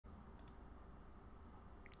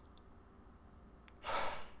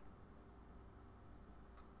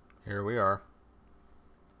Here we are.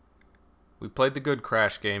 We played the good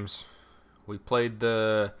Crash games. We played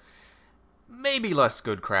the maybe less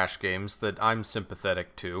good Crash games that I'm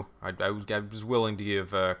sympathetic to. I was willing to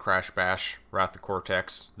give Crash Bash, Wrath of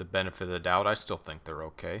Cortex the benefit of the doubt. I still think they're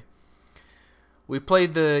okay. We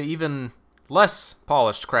played the even less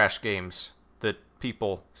polished Crash games that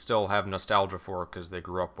people still have nostalgia for because they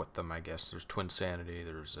grew up with them, I guess. There's Twinsanity,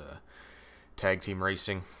 there's Tag Team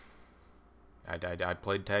Racing. I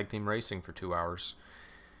played Tag Team Racing for 2 hours.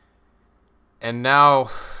 And now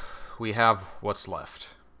we have what's left.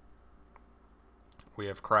 We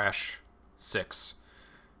have Crash 6.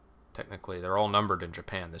 Technically, they're all numbered in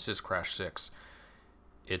Japan. This is Crash 6.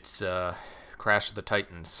 It's Crash of the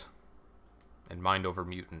Titans and Mind Over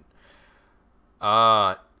Mutant.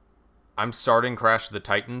 I'm starting Crash of the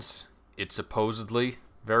Titans. It's supposedly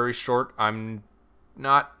very short. I'm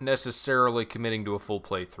not necessarily committing to a full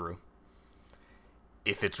playthrough.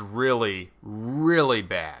 If it's really, really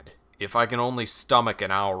bad, if I can only stomach an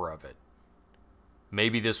hour of it,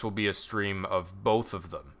 maybe this will be a stream of both of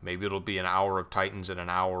them. Maybe it'll be an hour of Titans and an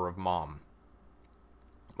hour of Mom.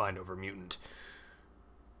 Mind Over Mutant.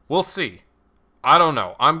 We'll see. I don't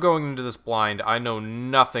know. I'm going into this blind. I know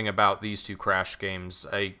nothing about these two Crash games.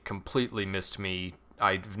 They completely missed me.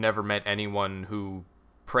 I've never met anyone who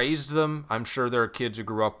praised them. I'm sure there are kids who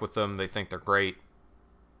grew up with them. They think they're great.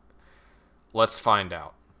 Let's find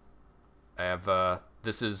out. I have,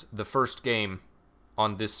 this is the first game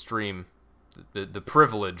on this stream. The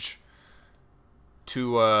privilege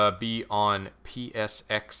to be on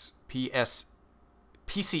PCSX2.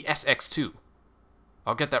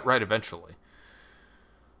 I'll get that right eventually.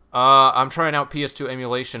 I'm trying out PS2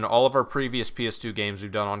 emulation. All of our previous PS2 games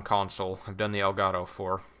we've done on console. I've done the Elgato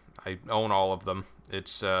for. I own all of them.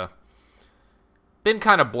 It's been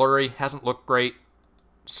kind of blurry. Hasn't looked great.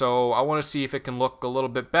 So I want to see if it can look a little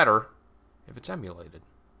bit better if it's emulated.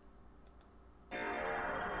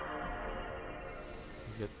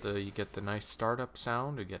 You get the nice startup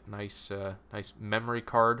sound. You get nice nice memory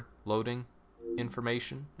card loading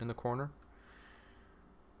information in the corner.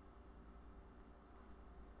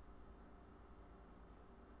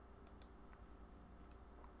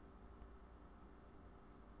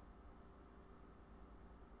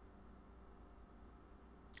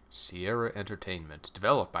 Sierra Entertainment,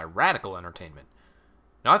 developed by Radical Entertainment.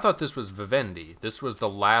 Now, I thought this was Vivendi. This was the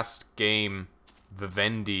last game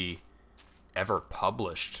Vivendi ever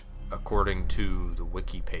published, according to the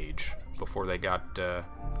wiki page, before they got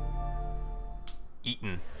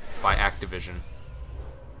eaten by Activision.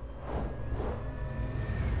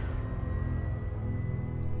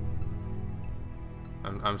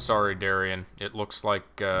 I'm sorry, Darian. It looks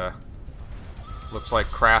like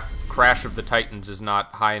Crash of the Titans is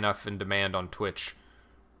not high enough in demand on Twitch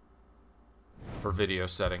for video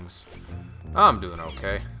settings. I'm doing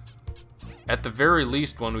okay. At the very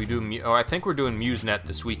least, when we do, I think we're doing MuseNet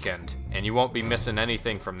this weekend, and you won't be missing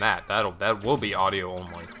anything from that. That will be audio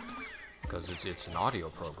only, because it's an audio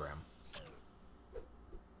program.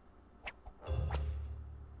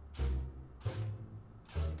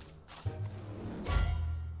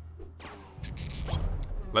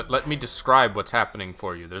 Let me describe what's happening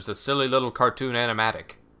for you. There's a silly little cartoon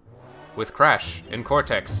animatic with Crash and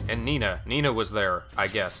Cortex and Nina. Nina was there, I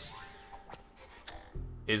guess.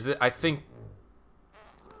 Is it? I think.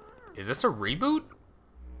 Is this a reboot?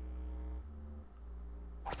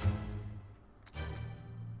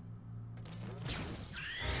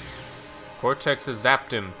 Cortex has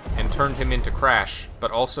zapped him and turned him into Crash,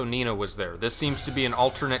 but also Nina was there. This seems to be an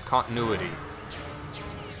alternate continuity.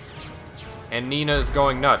 And Nina is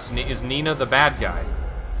going nuts. Is Nina the bad guy?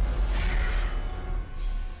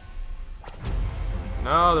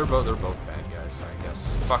 No, they're both bad guys, I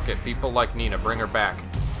guess. Fuck it, people like Nina. Bring her back.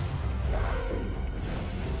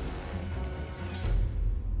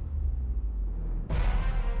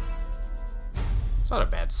 It's not a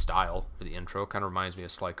bad style for the intro. Kind of reminds me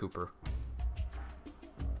of Sly Cooper.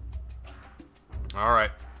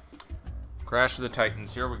 Alright. Crash of the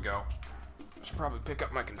Titans. Here we go. Should probably pick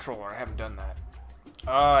up my controller. I haven't done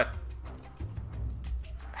that.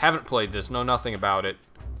 Haven't played this. Know nothing about it.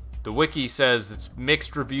 The wiki says it's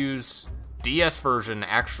mixed reviews. DS version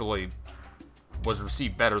actually was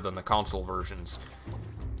received better than the console versions.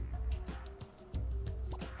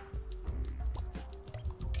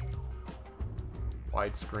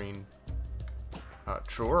 Widescreen.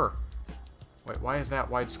 Sure. Wait, why is that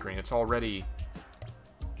widescreen? It's already...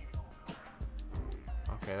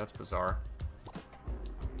 Okay, that's bizarre.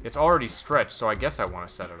 It's already stretched, so I guess I want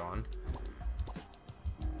to set it on.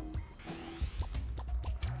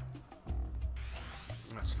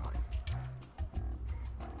 That's fine.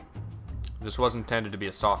 This was intended to be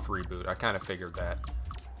a soft reboot. I kind of figured that.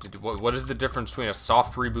 What is the difference between a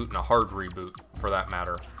soft reboot and a hard reboot, for that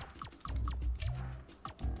matter?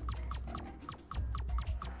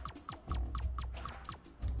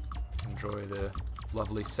 Enjoy the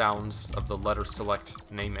lovely sounds of the letter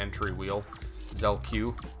select name entry wheel.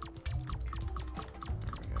 ZelQ.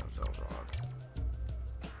 Xelrog.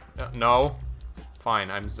 No.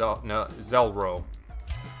 Fine, I'm Xelrog.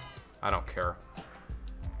 I don't care.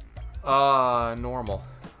 Normal.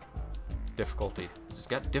 Difficulty. It's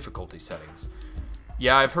got difficulty settings.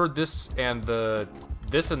 Yeah, I've heard this and the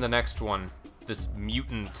next one, this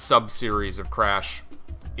mutant sub-series of Crash,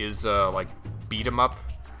 is like beat 'em up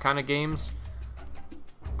kind of games.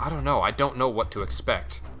 I don't know. I don't know what to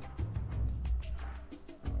expect.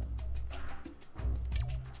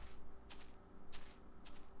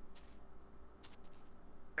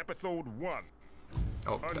 Episode 1.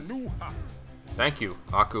 Oh, A new high. thank you,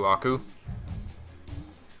 Aku.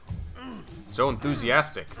 So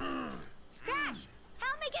enthusiastic. Crash,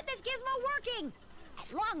 help me get this gizmo working.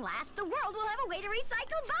 At long last, the world will have a way to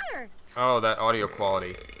recycle butter. Oh, that audio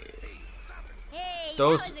quality. Hey,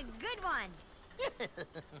 Those- that was a good one.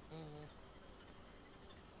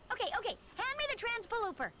 Okay, hand me the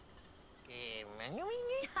transpalooper.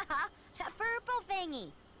 The purple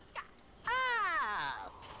thingy.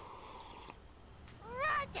 Oh.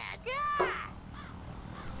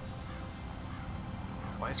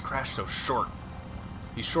 Why is Crash so short?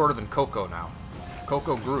 He's shorter than Coco now.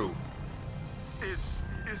 Coco grew. Is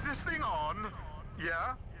this thing on?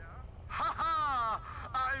 Yeah? Ha ha!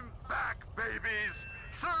 I'm back, babies!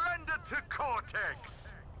 Surrender to Cortex!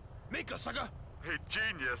 Make us, sucker! Hey,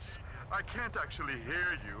 genius, I can't actually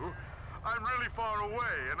hear you. I'm really far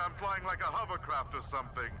away, and I'm flying like a hovercraft or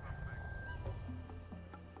something.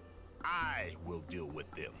 I will deal with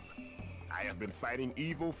them. I have been fighting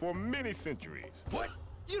evil for many centuries. What?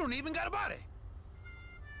 You don't even got a body.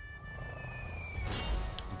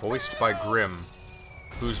 Voiced by Grimm.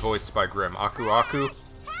 Who's voiced by Grimm? Aku. Help!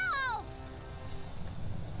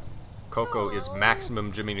 Coco is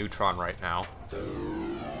maximum Jimmy Neutron right now.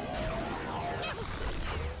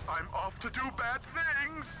 I'm off to do bad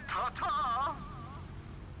things! Ta-ta!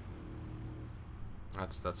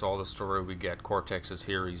 That's all the story we get. Cortex is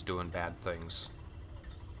here, he's doing bad things.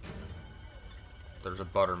 There's a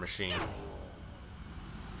butter machine.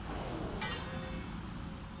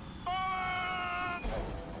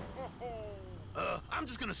 I'm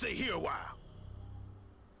just gonna stay here a while.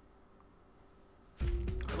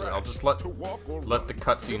 I'll just let the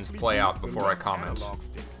cutscenes play out before I comment.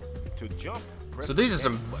 To jump, So these are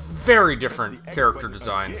some very different character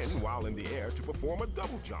designs. while in the air to perform a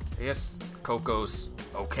double jump. I guess Coco's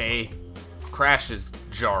okay. Crash is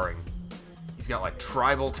jarring. He's got like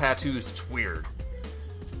tribal tattoos, it's weird.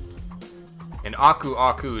 And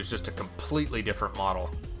Aku is just a completely different model.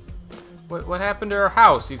 What happened to her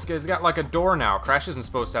house? He's got like a door now. Crash isn't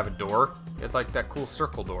supposed to have a door. He had like that cool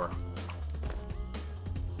circle door.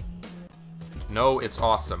 No, it's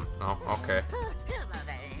awesome. Oh, okay.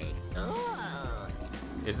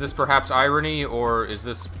 Is this perhaps irony, or is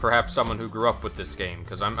this perhaps someone who grew up with this game?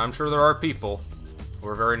 Because I'm sure there are people who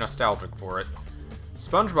are very nostalgic for it.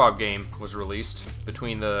 SpongeBob game was released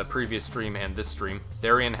between the previous stream and this stream.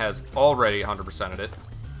 Darian has already 100%ed it.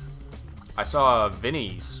 I saw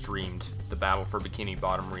Vinny streamed the Battle for Bikini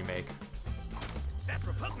Bottom remake. That's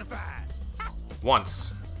repugnified.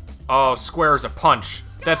 Once. Oh, square's a punch.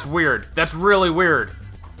 That's weird. That's really weird.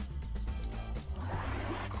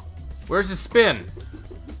 Where's his spin?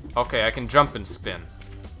 Okay, I can jump and spin.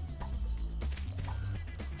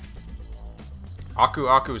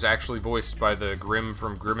 Aku is actually voiced by the Grimm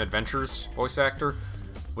from Grimm Adventures voice actor.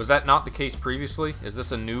 Was that not the case previously? Is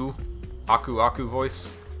this a new Aku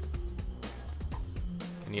voice?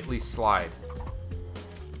 Can he at least slide?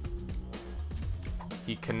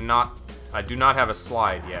 He cannot... I do not have a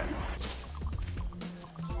slide yet.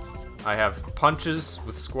 I have punches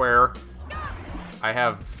with square. I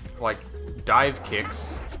have, like, dive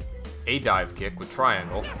kicks. A dive kick with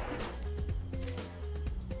triangle.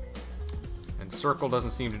 And circle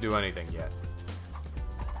doesn't seem to do anything yet.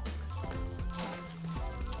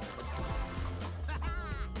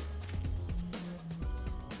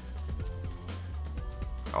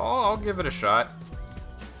 Oh, I'll give it a shot.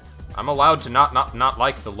 I'm allowed to not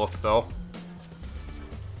like the look, though.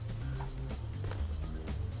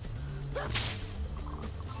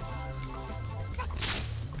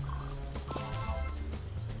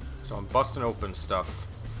 So I'm busting open stuff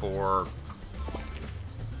for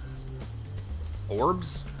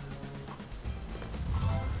orbs.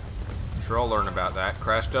 Sure, I'll learn about that.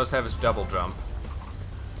 Crash does have his double jump.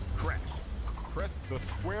 Crash, Press the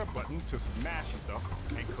square button to smash stuff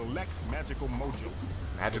and collect magical mojo.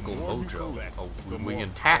 Magical The more you mojo. collect, Oh, the we more can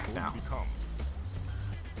tack powerful now. you become.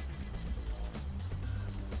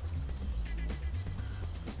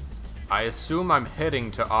 I assume I'm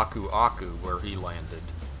heading to Aku Aku, where he landed.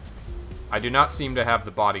 I do not seem to have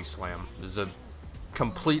the body slam. This is a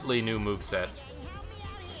completely new moveset.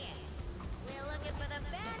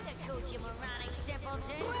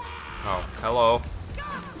 Oh, hello.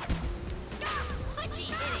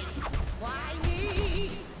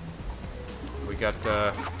 We got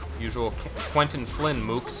usual Quentin Flynn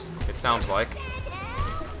mooks, it sounds like.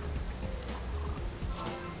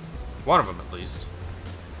 One of them, at least.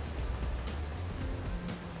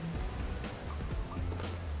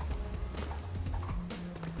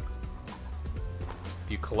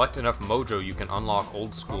 If you collect enough mojo, you can unlock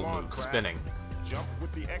old school moves, spinning. Jump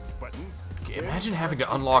with the X button. Imagine having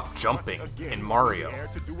to unlock jumping in Mario.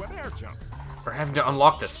 To do an air jump. Or having to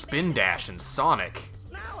unlock the spin dash in Sonic.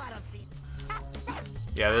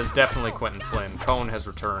 Yeah, this is definitely Quentin Flynn. Cone has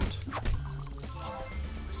returned.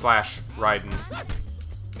 Slash Raiden.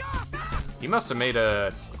 He must have made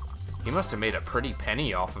a pretty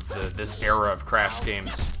penny off of this era of Crash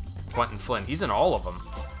games. Quentin Flynn. He's in all of them.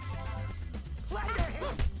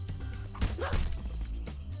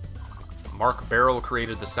 Mark Barrel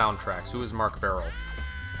created the soundtracks. Who is Mark Barrel?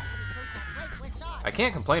 I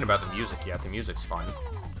can't complain about the music yet. The music's fine.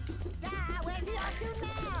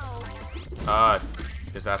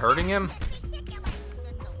 Is that hurting him?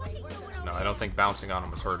 No, I don't think bouncing on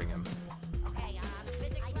him was hurting him.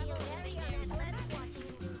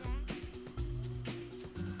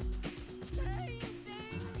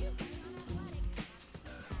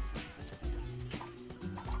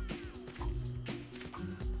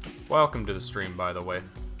 Welcome to the stream, by the way.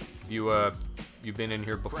 You've been in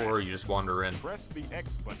here before, or you just wander in? Press the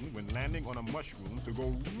X button when landing on a mushroom to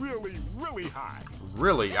go really, really high.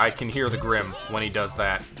 Really, I can hear the Grim when he does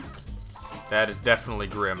that. That is definitely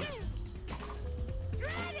Grim.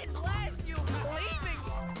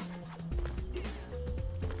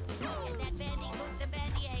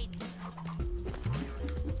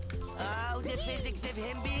 Oh, the physics of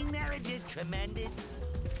him being there are just tremendous.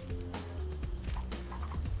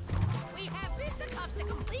 We have fisticuffs to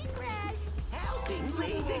complete, Crash. Help, he's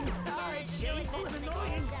leaving. Oh, it's shameful and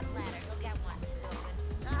annoying.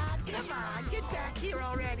 Come on, get back here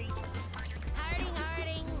already.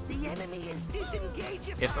 Hurting. The enemy is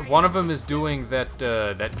disengaged. Yes, one of them is doing that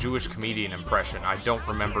that Jewish comedian impression. I don't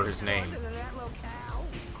remember his name.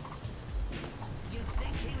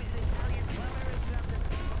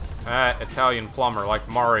 Italian plumber, like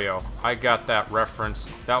Mario. I got that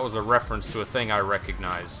reference. That was a reference to a thing I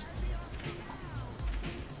recognize.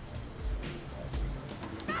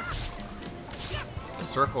 The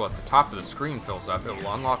circle at the top of the screen fills up. It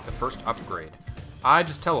will unlock the first upgrade. I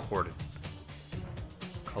just teleported.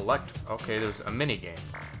 Collect. Okay, there's a minigame.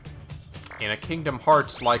 In a Kingdom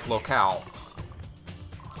Hearts-like locale.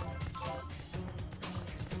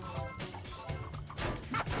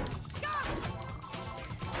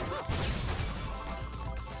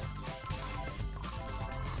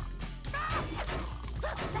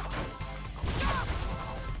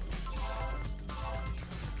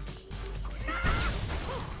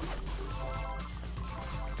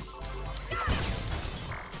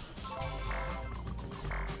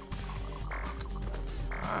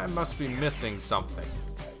 I must be missing something.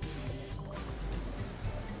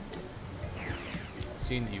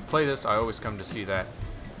 Seeing that you play this, I always come to see that.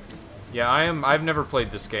 Yeah, I've never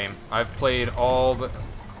played this game. I've played all the...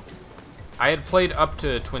 I had played up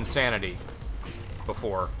to Twinsanity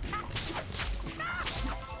before.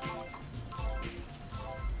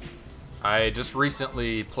 I just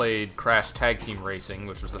recently played Crash Tag Team Racing,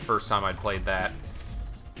 which was the first time I'd played that.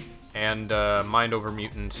 And Mind Over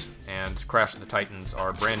Mutant and Crash of the Titans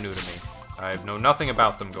are brand new to me. I know nothing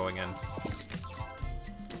about them going in.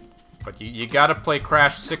 But you gotta play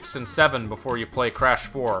Crash 6 and 7 before you play Crash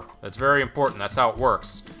 4. That's very important, that's how it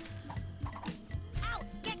works.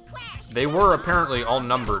 They were apparently all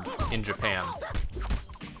numbered in Japan.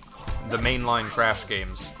 The mainline Crash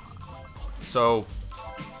games. So,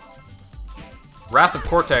 Wrath of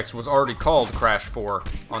Cortex was already called Crash 4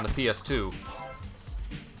 on the PS2.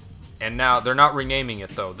 And now, they're not renaming it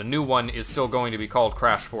though. The new one is still going to be called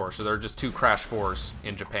Crash 4, so there are just 2 Crash 4s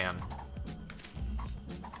in Japan.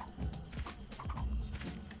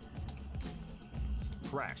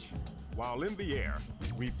 Crash. While in the air,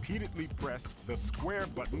 repeatedly press the square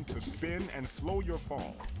button to spin and slow your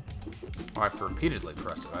fall. Oh, I have to repeatedly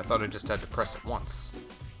press it. I thought I just had to press it once.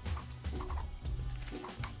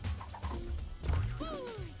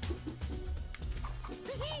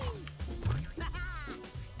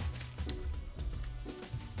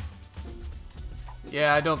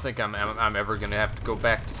 Yeah, I don't think I'm ever gonna have to go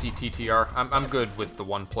back to CTTR. I'm good with the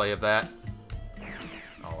one play of that.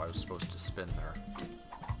 Oh, I was supposed to spin there.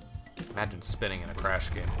 Imagine spinning in a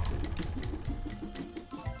Crash game.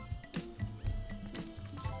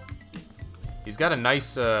 He's got a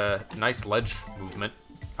nice nice ledge movement.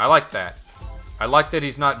 I like that. I like that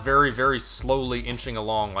he's not very, very slowly inching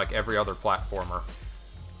along like every other platformer.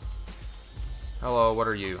 Hello, what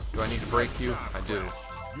are you? Do I need to break you? I do.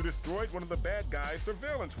 You destroyed one of the bad guys'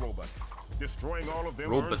 surveillance robots. Destroying all of them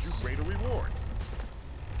Robots. earns you greater rewards.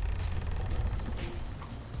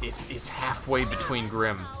 It's halfway between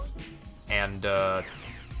Grim and the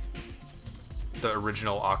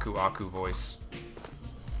original Aku Aku voice.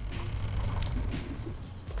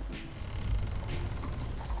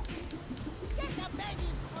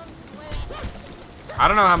 I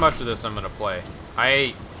don't know how much of this I'm gonna play.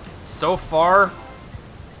 So far,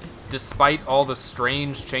 despite all the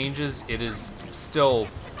strange changes, it is still...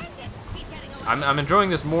 I'm enjoying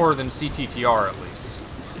this more than CTTR, at least.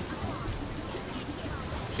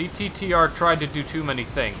 CTTR tried to do too many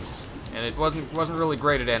things, and it wasn't really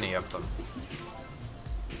great at any of them.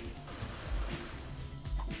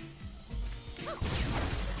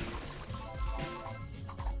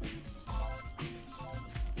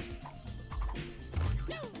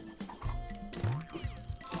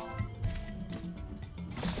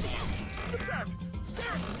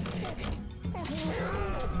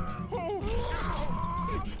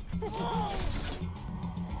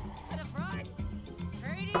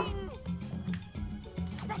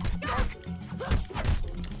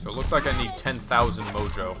 So it looks like I need 10,000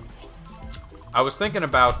 mojo. I was thinking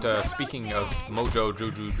about, speaking of Mojo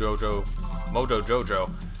Jojo,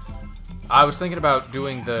 I was thinking about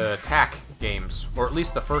doing the attack games, or at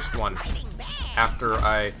least the first one, after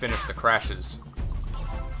I finish the crashes.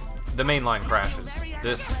 The mainline crashes.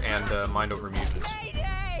 This and Mind Over Mutants.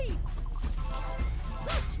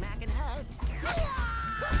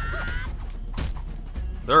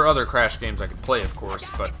 There are other Crash games I could play, of course,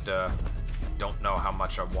 but don't know how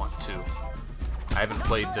much I want to. I haven't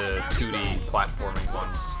played the 2D platforming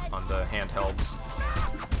ones on the handhelds.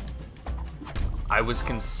 I was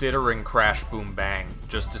considering Crash Boom Bang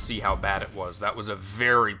just to see how bad it was. That was a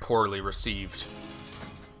very poorly received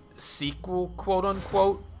sequel,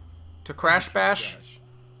 quote-unquote, to Crash Bash.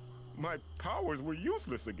 My powers were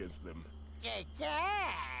useless against them.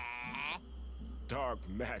 Dark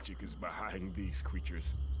magic is behind these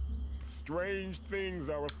creatures. Strange things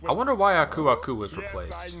are afoot. I wonder why Aku Aku was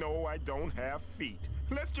replaced. Yes, I know I don't have feet.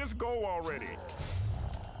 Let's just go already.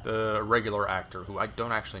 The regular actor, who I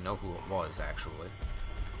don't actually know who it was, actually.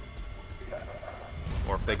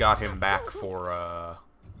 Or if they got him back for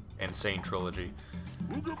Insane Trilogy.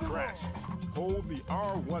 Crash. Hold the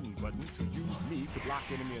R1 button to use me to block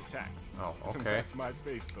enemy attacks. Oh, okay. That's my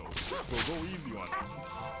face, though. So go easy on it.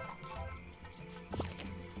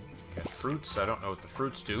 Get fruits. I don't know what the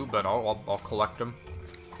fruits do, but I'll collect them.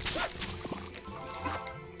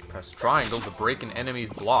 Press triangle to break an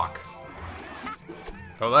enemy's block.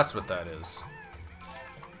 Oh, that's what that is.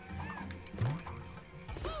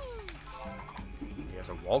 He has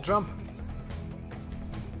a wall jump?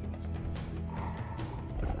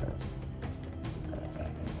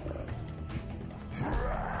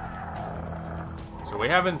 So we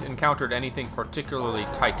haven't encountered anything particularly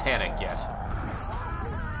titanic yet.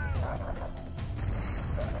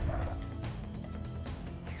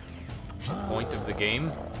 The point of the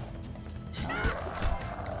game.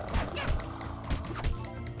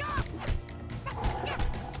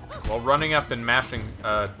 While running up and mashing,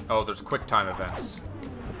 oh, there's quick time events.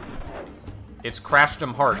 It's Crashed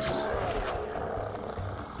 'em Hearts.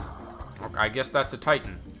 I guess that's a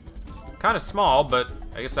Titan. Kind of small, but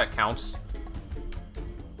I guess that counts.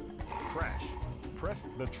 Crash. Press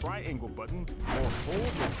the triangle button or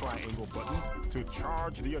hold the triangle button to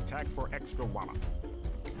charge the attack for extra wallop.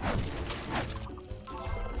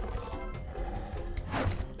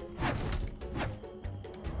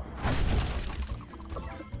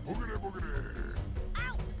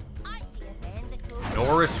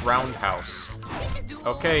 Norris Roundhouse.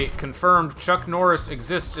 Okay, confirmed. Chuck Norris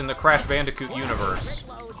exists in the Crash Bandicoot universe.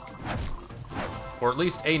 Or at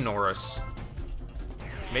least a Norris.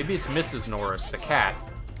 Maybe it's Mrs. Norris, the cat.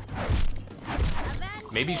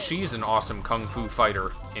 Maybe she's an awesome kung fu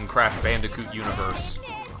fighter in Crash Bandicoot universe.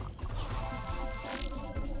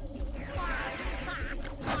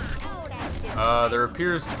 There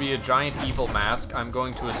appears to be a giant evil mask. I'm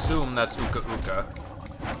going to assume that's Uka Uka.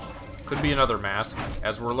 Could be another mask.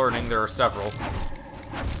 As we're learning, there are several.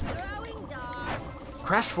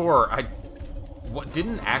 Crash 4,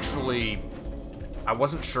 I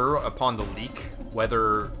wasn't sure upon the leak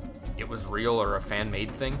whether it was real or a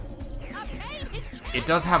fan-made thing. It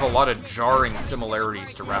does have a lot of jarring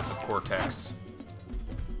similarities to Wrath of Cortex.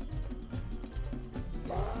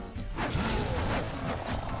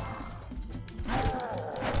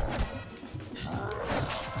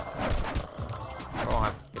 Go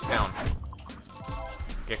on, get down.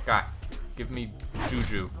 Get got. Give me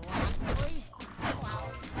Juju.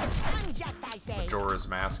 Majora's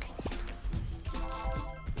Mask.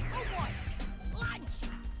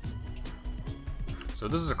 So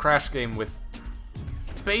this is a Crash game with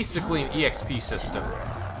basically an EXP system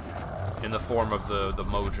in the form of the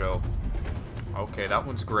Mojo. Okay, that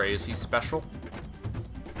one's gray. Is he special?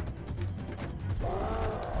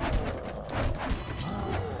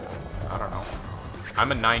 I don't know.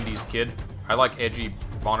 I'm a 90s kid. I like edgy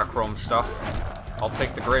monochrome stuff. I'll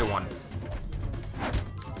take the gray one.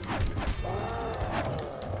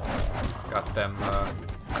 Got them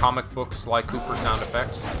comic book Sly Cooper sound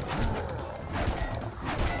effects.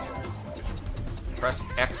 Press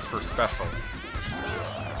X for special.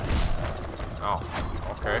 Oh,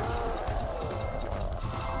 okay.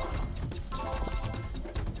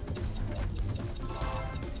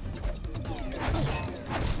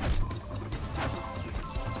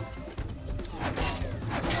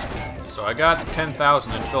 So I got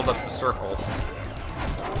 10,000 and filled up the circle.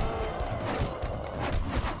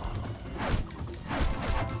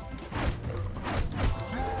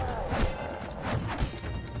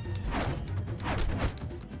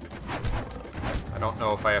 I don't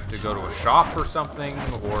know if I have to go to a shop or something,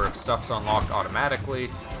 or if stuff's unlocked automatically.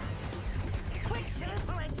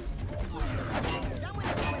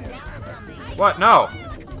 What? No!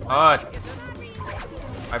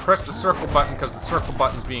 I pressed the circle button because the circle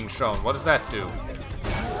button's being shown. What does that do?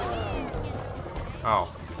 Oh.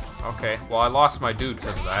 Okay. Well, I lost my dude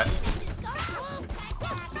because of that.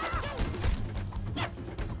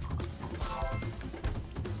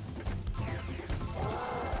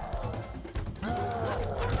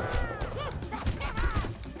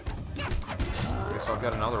 Guess I'll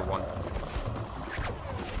get another one.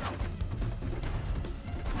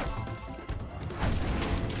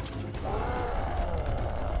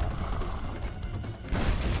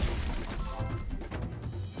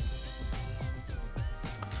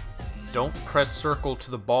 Don't press circle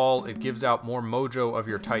to the ball, it gives out more mojo of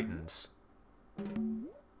your titans.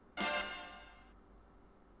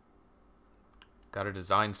 Gotta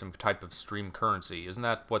design some type of stream currency. Isn't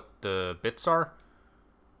that what the bits are?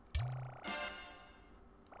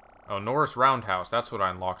 Oh, Norris Roundhouse. That's what I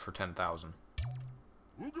unlocked for 10,000.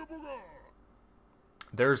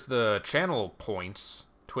 There's the channel points.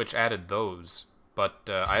 Twitch added those. But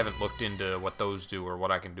I haven't looked into what those do or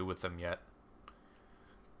what I can do with them yet.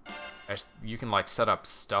 You can, like, set up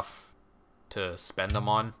stuff to spend them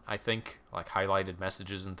on, I think. Like, highlighted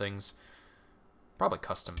messages and things. Probably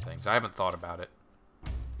custom things. I haven't thought about it.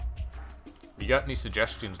 If you got any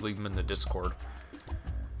suggestions, leave them in the Discord.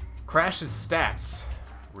 Crash's stats.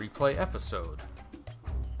 Replay episode.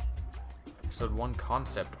 Episode 1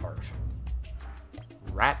 concept art.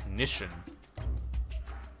 Ratnition.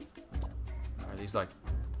 Are these, like,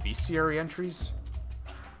 bestiary entries?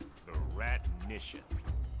 The Ratnition.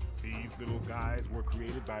 These little guys were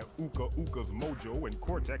created by Uka Uka's mojo and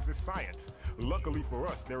Cortex's science. Luckily for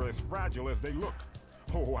us, they're as fragile as they look.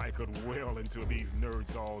 Oh, I could wail into these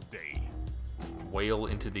nerds all day. Wail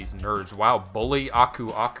into these nerds. Wow, bully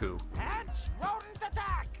Aku Aku. Hatch, rodent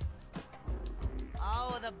attack!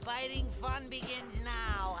 Oh, the biting fun begins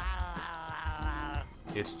now.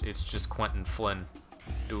 It's just Quentin Flynn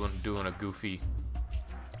doing a goofy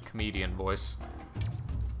comedian voice.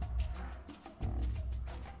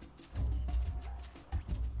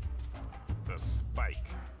 The Spike.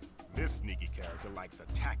 This sneaky character likes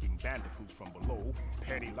attacking bandicoots from below,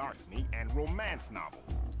 petty larceny, and romance novels.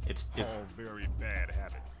 It's all very bad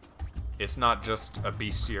habits. It's not just a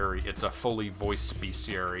bestiary, it's a fully voiced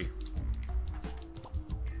bestiary.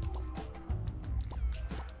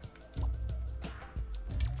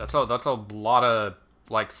 That's a lot of,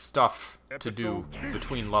 like, stuff to do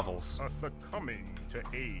between levels. A succumbing to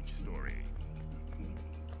age story.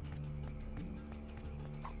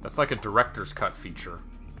 That's like a director's cut feature.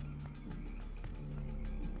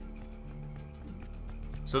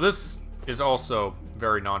 So this is also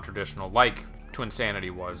very non-traditional, like Twinsanity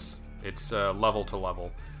was. It's level to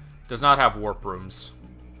level. Does not have warp rooms.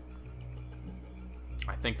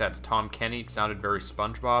 I think that's Tom Kenny. It sounded very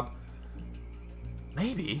SpongeBob.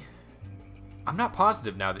 Maybe. I'm not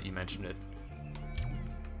positive now that you mention it.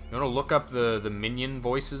 You want to look up the minion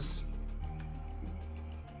voices?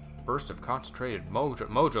 Burst of concentrated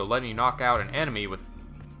mojo letting you knock out an enemy with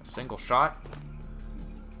a single shot.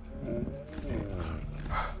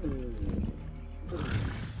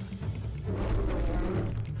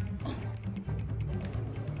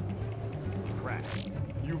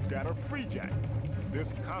 shatter free jack.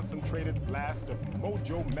 This concentrated blast of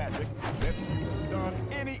mojo magic lets you stun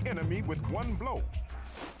any enemy with one blow.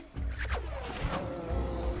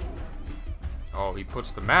 Oh, he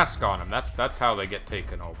puts the mask on him. That's how they get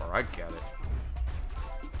taken over. I get it.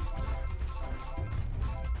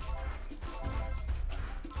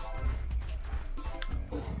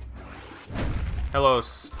 Hello,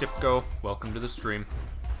 Stipko. Welcome to the stream.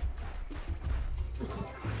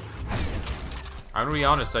 I'm gonna be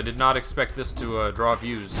honest, I did not expect this to draw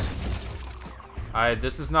views.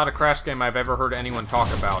 This is not a Crash game I've ever heard anyone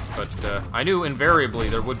talk about, but I knew invariably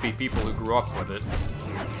there would be people who grew up with it.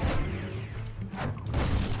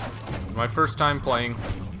 My first time playing,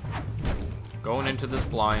 going into this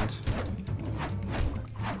blind.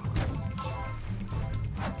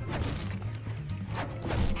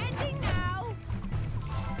 Ending now.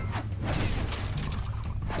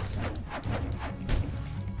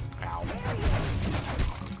 Ow.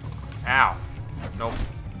 Ow. Nope.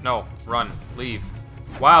 No. Run. Leave.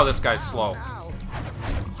 Wow, this guy's slow. No.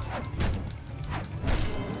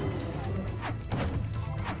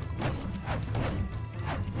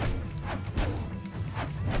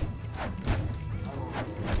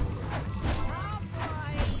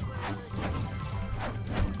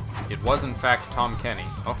 It was, in fact, Tom Kenny.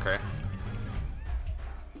 Okay.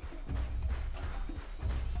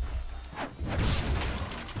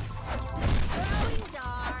 Growing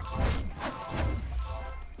dark.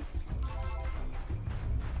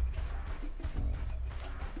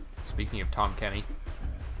 Speaking of Tom Kenny,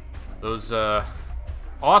 those,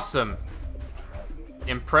 awesome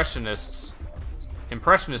impressionist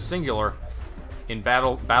singular in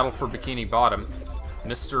Battle for Bikini Bottom,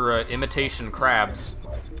 Mr. Imitation Krabs.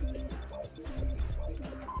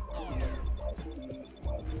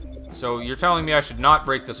 So you're telling me I should not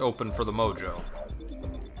break this open for the mojo?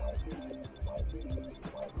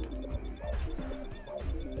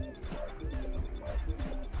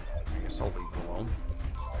 I guess I'll leave it alone.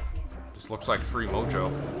 This looks like free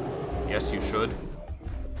mojo. Yes, you should.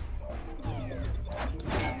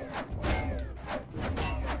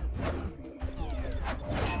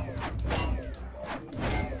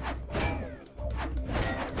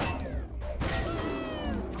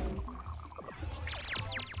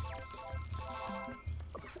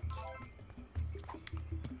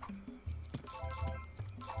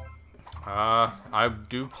 I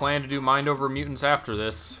do plan to do Mind Over Mutants after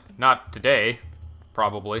this. Not today,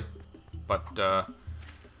 probably. But,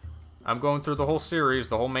 I'm going through the whole series,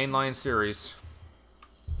 the whole mainline series.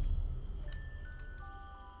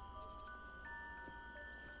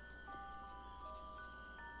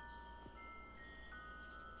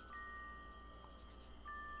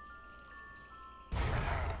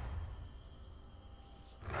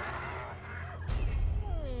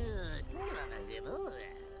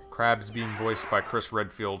 Krabs being voiced by Chris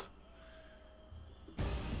Redfield.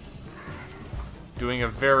 Doing a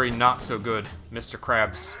very not-so-good Mr.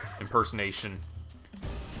 Krabs impersonation.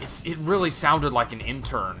 It really sounded like an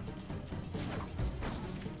intern.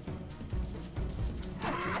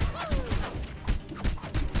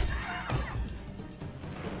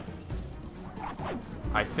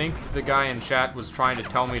 I think the guy in chat was trying to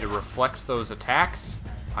tell me to reflect those attacks.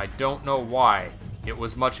 I don't know why. It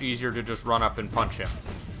was much easier to just run up and punch him.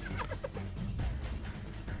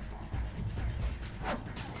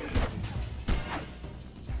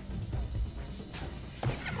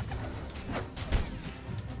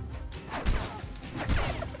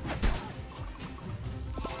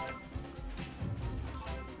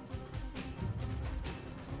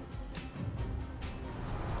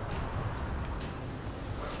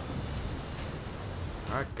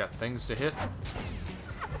 Alright, got things to hit.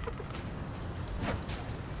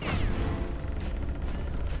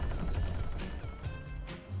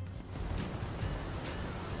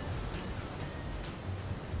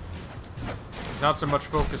 There's not so much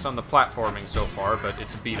focus on the platforming so far, but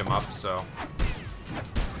it's a beat 'em up, so.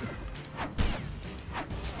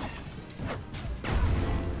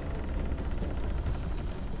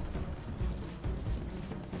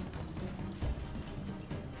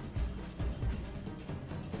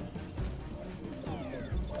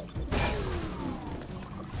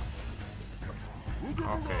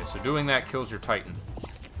 Okay, so doing that kills your Titan.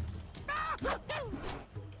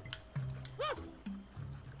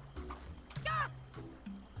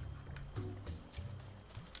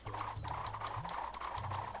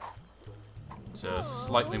 It's a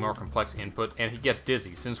slightly more complex input, and he gets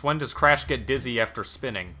dizzy. Since when does Crash get dizzy after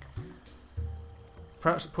spinning?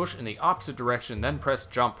 Press push in the opposite direction, then press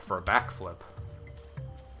jump for a backflip.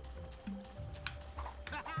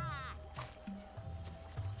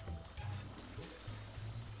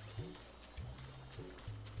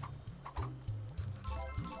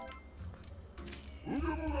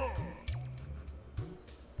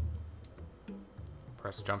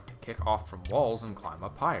 Press jump to kick off from walls and climb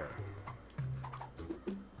up higher.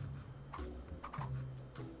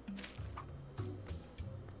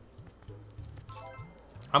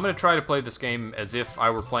 I'm going to try to play this game as if I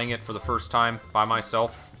were playing it for the first time by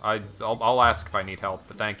myself. I'll ask if I need help,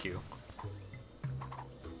 but thank you.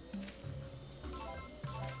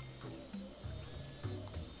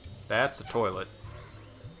 That's a toilet.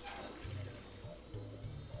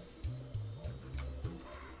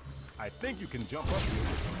 I think you can jump up here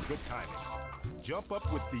with some good timing. Jump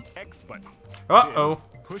up with the X button. Uh-oh.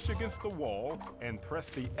 Then push against the wall and press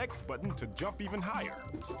the X button to jump even higher.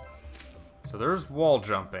 So there's wall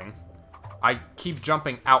jumping. I keep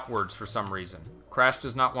jumping outwards for some reason. Crash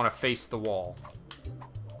does not want to face the wall.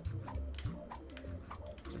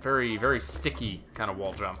 It's a very, very sticky kind of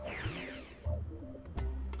wall jump.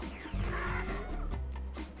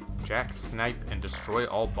 Jack, snipe, and destroy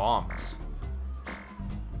all bombs.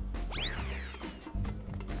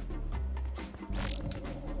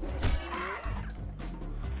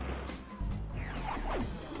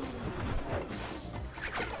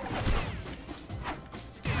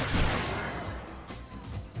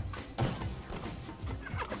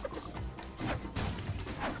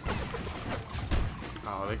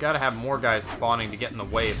 Oh, they gotta have more guys spawning to get in the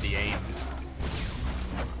way of the aim.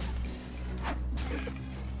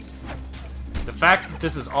 The fact that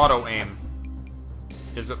this is auto-aim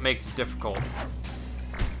is what makes it difficult.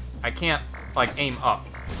 I can't, like, aim up.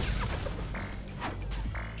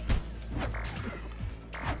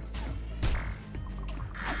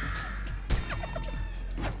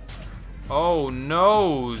 Oh,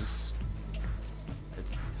 noes!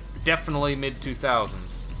 It's definitely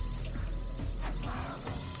mid-2000s.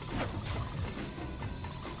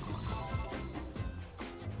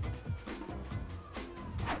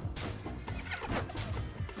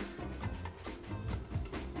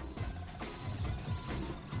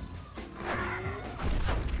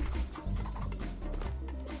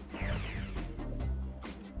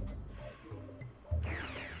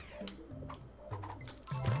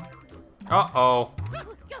 Uh-oh.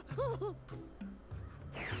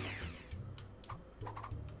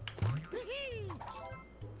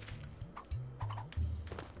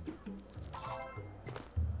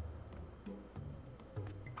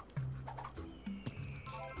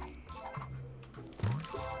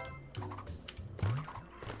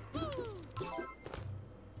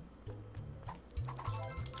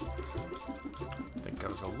 I think I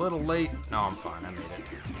was a little late. No, I'm fine. I made it.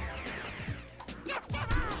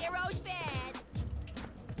 Hero's bad.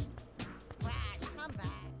 Crash, come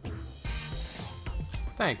back.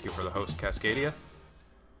 Thank you for the host, Cascadia.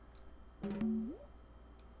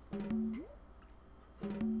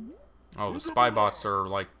 Oh, the spy bots are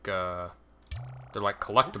like, they're like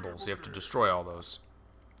collectibles. You have to destroy all those.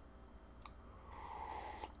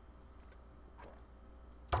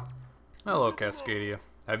 Hello, Cascadia.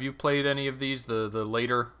 Have you played any of these, the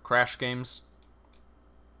later Crash games?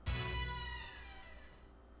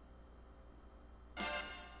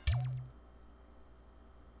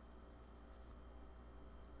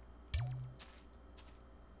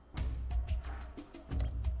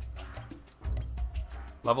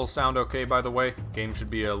 Levels sound okay, by the way. Game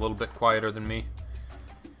should be a little bit quieter than me.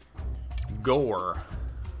 Gore.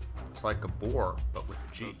 It's like a boar, but with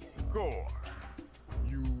a G. Gore.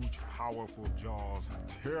 Huge, powerful jaws,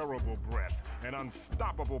 terrible breath, and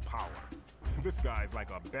unstoppable power. This guy's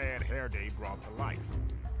like a bad hair day brought to life.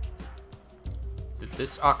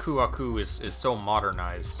 This Aku Aku is so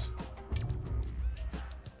modernized.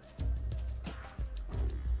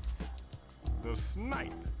 The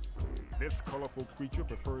snipe. This colorful creature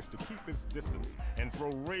prefers to keep its distance and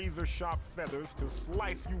throw razor-sharp feathers to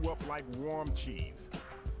slice you up like warm cheese.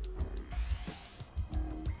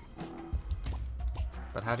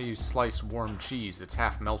 But how do you slice warm cheese? It's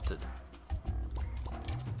half melted.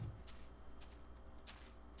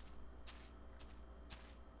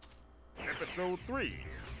 Episode 3,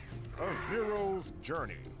 A Zero's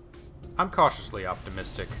Journey. I'm cautiously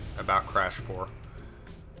optimistic about Crash 4.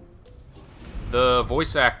 The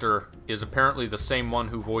voice actor is apparently the same one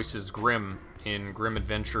who voices Grim in Grim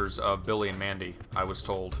Adventures of Billy and Mandy, I was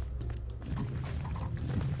told.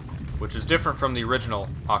 Which is different from the original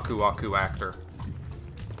Aku Aku actor.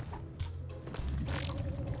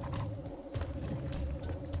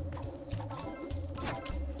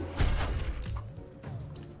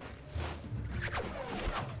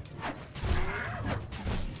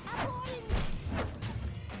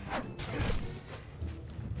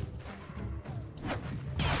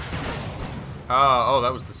 Oh,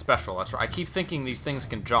 that was the special. That's right. I keep thinking these things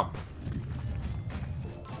can jump.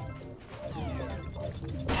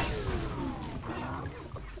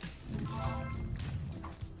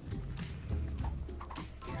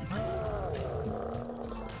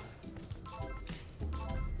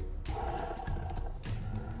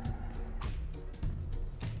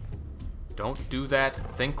 Don't do that.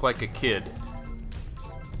 Think like a kid.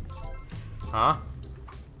 Huh?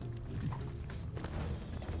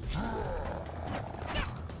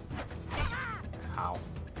 Ow.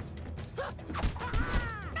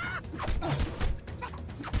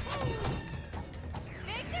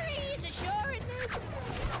 Victory is assured, Luke.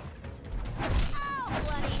 Oh,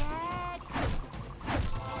 bloody head.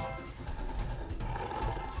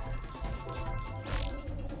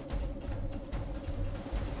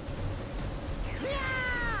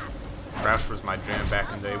 Crash was my jam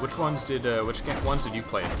back in the day. Which ones did you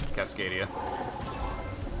play, Cascadia?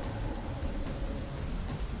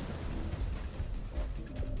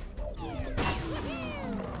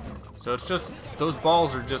 So it's just, those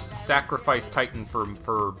balls are just sacrifice Titan for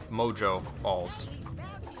Mojo balls.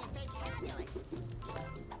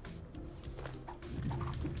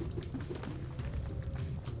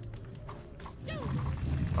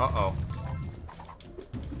 Uh-oh.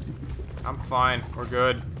 I'm fine. We're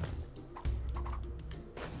good.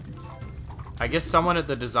 I guess someone at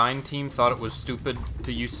the design team thought it was stupid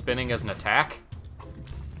to use spinning as an attack.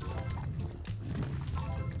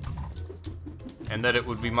 And that it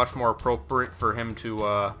would be much more appropriate for him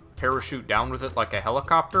to parachute down with it like a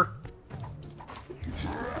helicopter.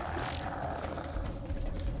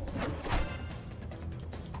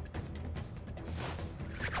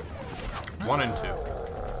 One and two.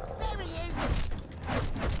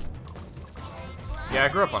 Yeah, I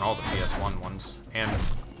grew up on all the PS1 ones, and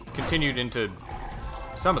continued into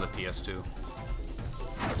some of the PS2.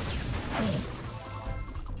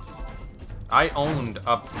 I owned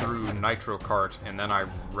up through Nitro Kart, and then I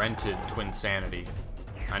rented Twinsanity.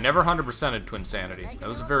 I never 100%ed Twinsanity. That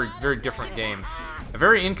was a very, very different game. A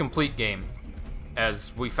very incomplete game,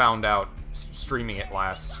 as we found out streaming it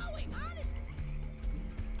last.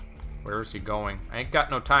 Where is he going? I ain't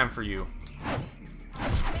got no time for you.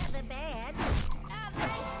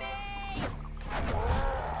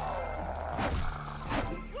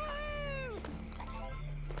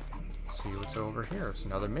 See what's over here. It's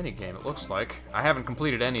another mini game, it looks like. I haven't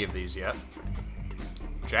completed any of these yet.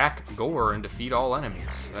 Jack Gore and defeat all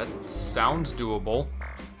enemies. That sounds doable.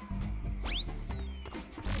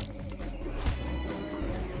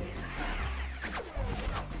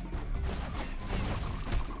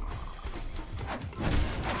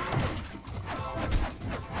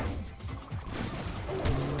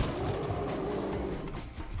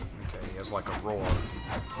 Okay, he has like a roar.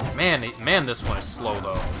 Man, this one is slow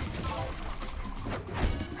though.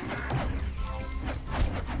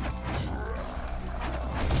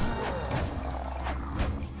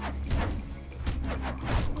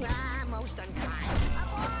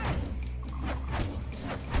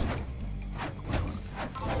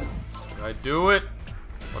 Did I do it?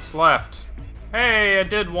 What's left? Hey, I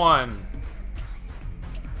did one!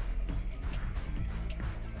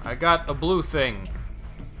 I got a blue thing.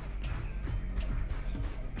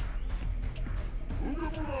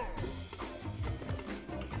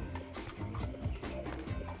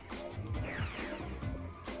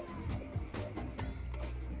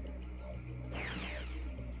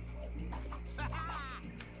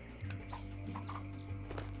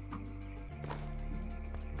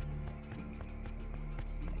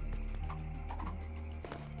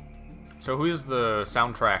 So who is the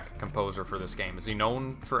soundtrack composer for this game? Is he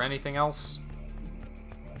known for anything else?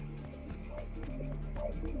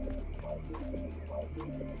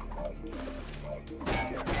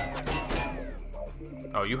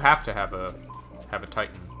 Oh, you have to have a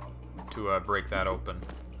Titan to break that open.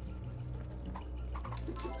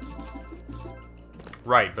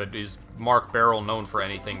 Right, but is Mark Barrel known for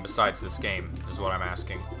anything besides this game, is what I'm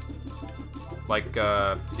asking. Like,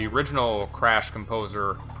 the original Crash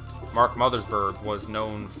composer, Mark Mothersbaugh, was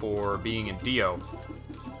known for being in Devo,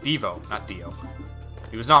 not Dio.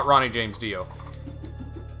 He was not Ronnie James Dio.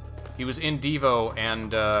 He was in Devo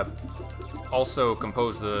and also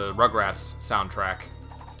composed the Rugrats soundtrack.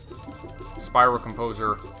 Spyro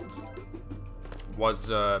composer was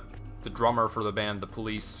the drummer for the band The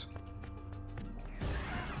Police.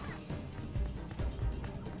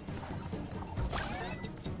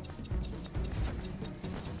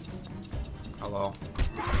 Hello.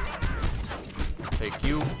 Take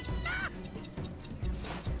you.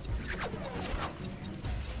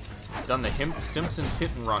 He's done the Simpsons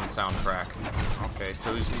Hit and Run soundtrack. Okay,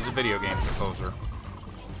 so he's a video game composer.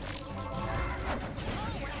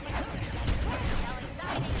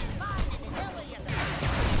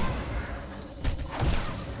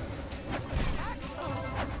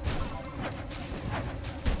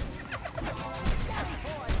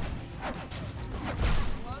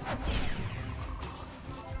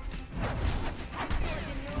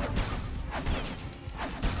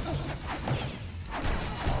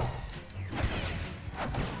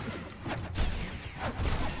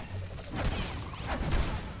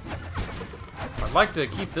 I'd like to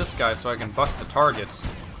keep this guy so I can bust the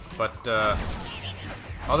targets, but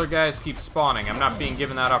other guys keep spawning. I'm not being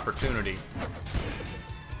given that opportunity.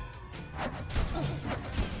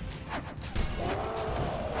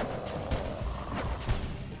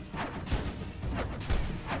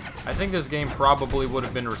 I think this game probably would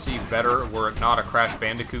have been received better were it not a Crash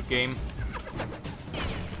Bandicoot game.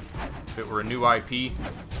 If it were a new IP.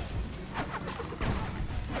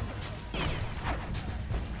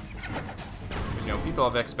 You know, people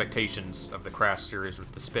have expectations of the Crash series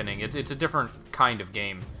with the spinning. It's a different kind of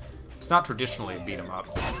game. It's not traditionally a beat 'em up.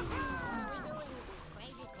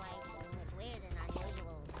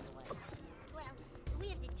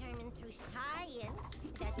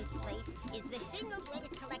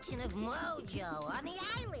 Of mojo on the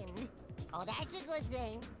island. Oh, that's a good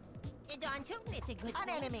thing. Don Tootin', it's a good thing. An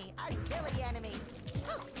enemy, a silly enemy.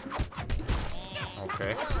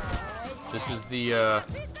 Okay. This is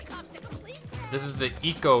the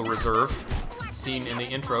Eco Reserve, seen in the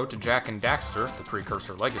intro to Jak and Daxter, the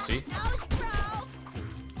precursor Legacy.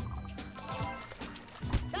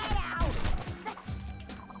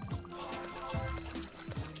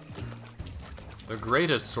 The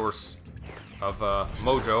greatest source of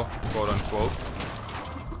mojo, quote unquote.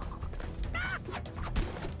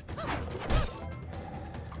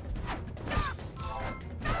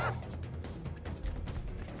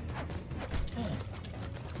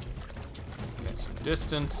 Get some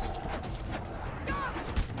distance.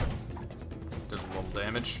 Did a little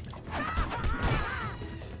damage.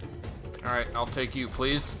 Alright, I'll take you,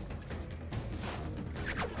 please.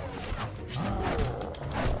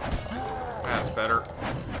 That's better.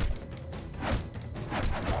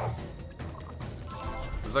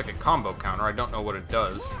 There's like a combo counter. I don't know what it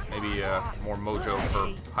does. Maybe more mojo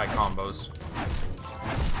for high combos.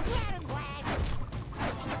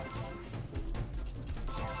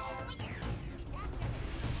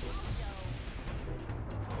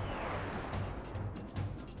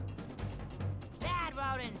 Bad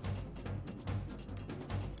rodent.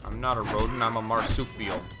 I'm not a rodent, I'm a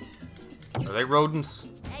marsupial. Are they rodents?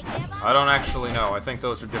 I don't actually know. I think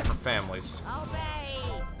those are different families.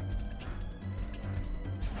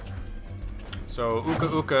 So, Uka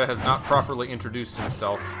Uka has not properly introduced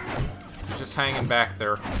himself. He's just hanging back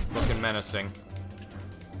there, looking menacing.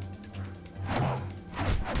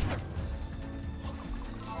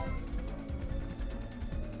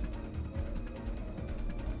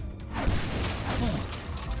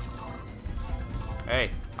 Hey,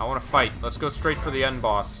 I want to fight. Let's go straight for the end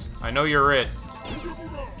boss. I know you're it.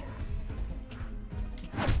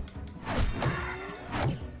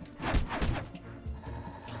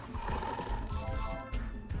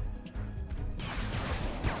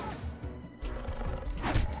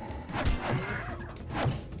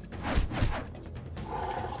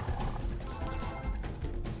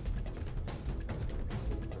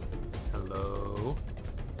 Hello?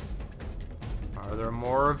 Are there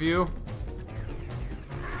more of you?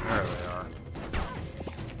 There they are.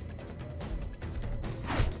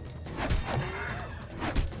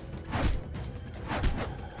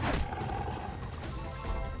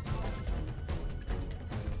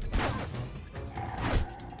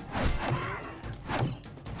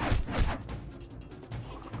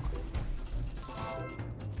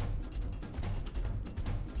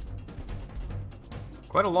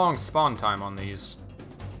 Quite a long spawn time on these.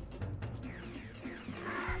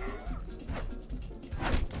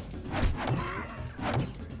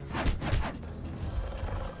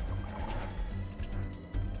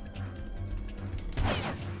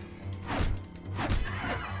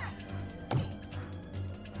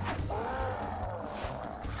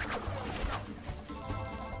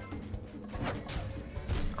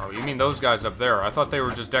 Oh, you mean those guys up there? I thought they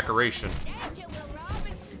were just decoration.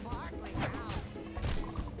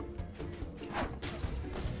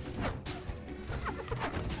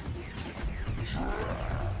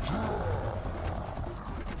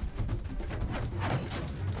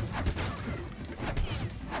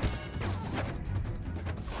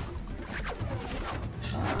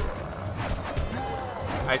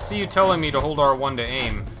 I see you telling me to hold R1 to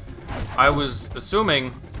aim. I was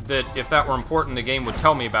assuming that if that were important, the game would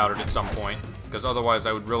tell me about it at some point, because otherwise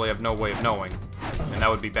I would really have no way of knowing, and that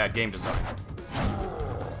would be bad game design.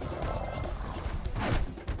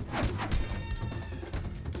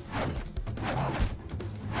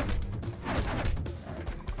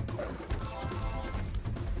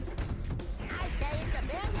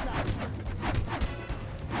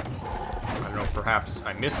 I don't know, perhaps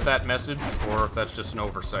I missed that message, or if that's just an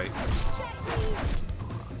oversight.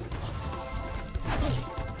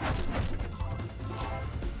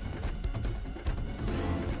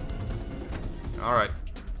 Alright.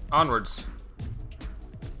 Onwards.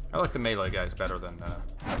 I like the melee guys better than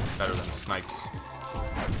snipes.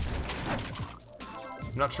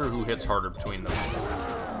 I'm not sure who hits harder between them.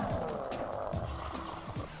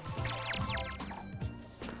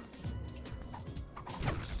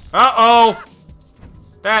 Uh-oh!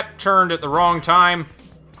 That turned at the wrong time.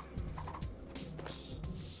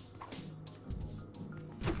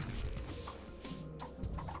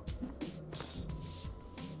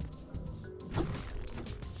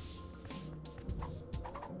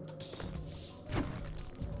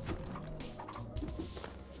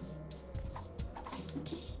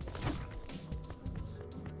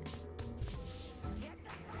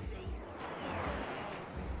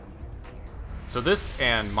 So this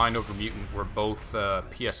and Mind Over Mutant were both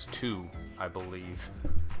PS2, I believe.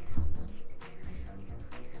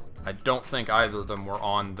 I don't think either of them were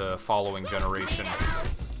on the following generation.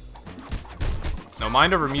 No,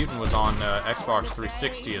 Mind Over Mutant was on Xbox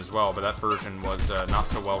 360 as well, but that version was not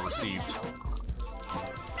so well received.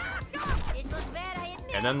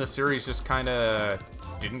 And then the series just kind of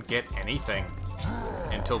didn't get anything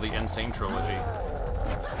until the Insane Trilogy.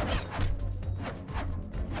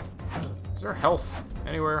 Is there health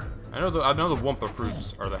anywhere? I know the Wumpa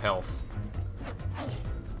fruits are the health.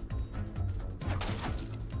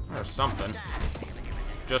 There's something.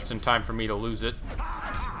 Just in time for me to lose it.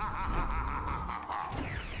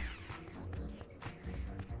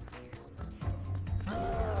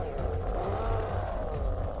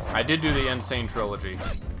 I did do the Insane Trilogy.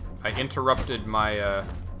 I interrupted my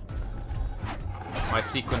my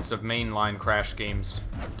sequence of mainline Crash games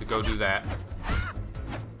to go do that.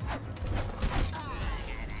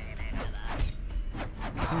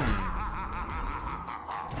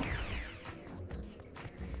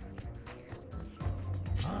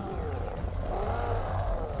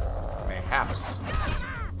 Mayhaps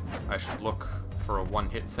I should look for a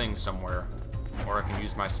one-hit thing somewhere, or I can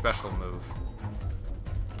use my special move.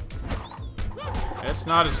 It's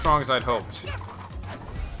not as strong as I'd hoped.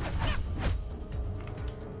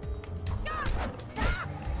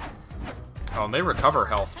 Oh, and they recover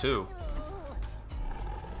health too.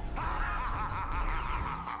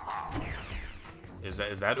 Is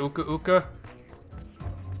that Uka Uka?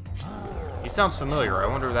 He sounds familiar. I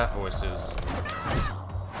wonder who that voice is.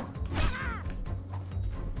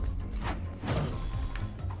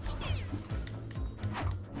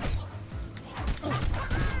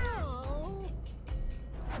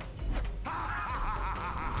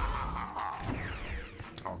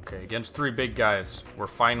 Okay, against three big guys, we're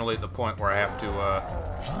finally at the point where I have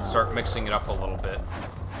to start mixing it up a little bit.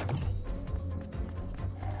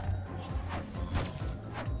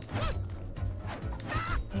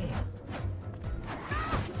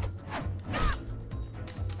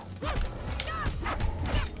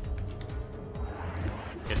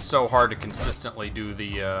 It's so hard to consistently do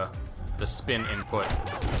the spin input.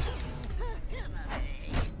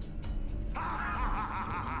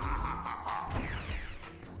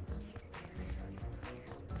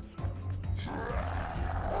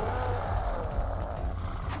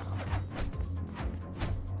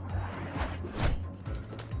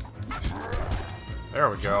 There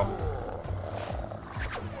we go.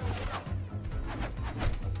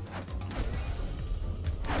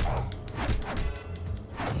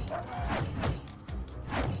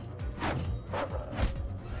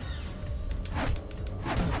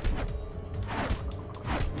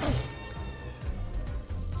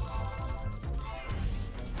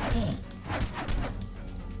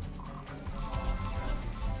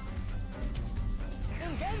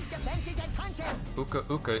 Uka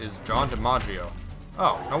Uka is John DiMaggio.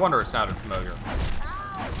 Oh, no wonder it sounded familiar.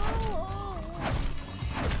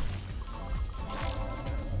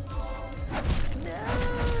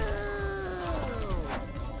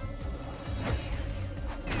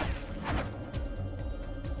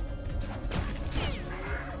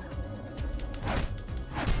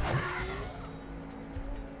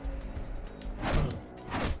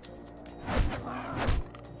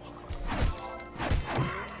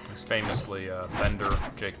 Famously, Bender,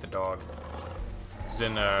 Jake the dog. He's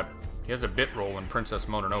in, he has a bit role in Princess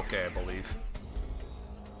Mononoke, I believe.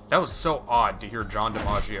 That was so odd to hear John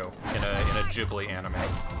DiMaggio in a Ghibli anime.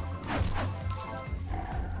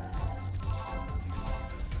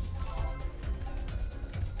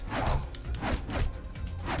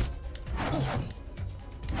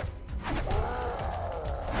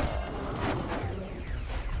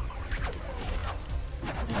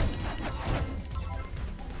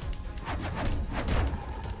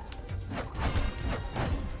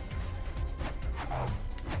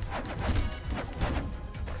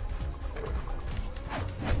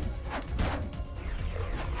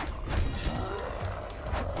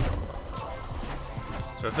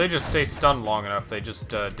 So if they just stay stunned long enough, they just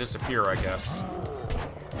disappear, I guess.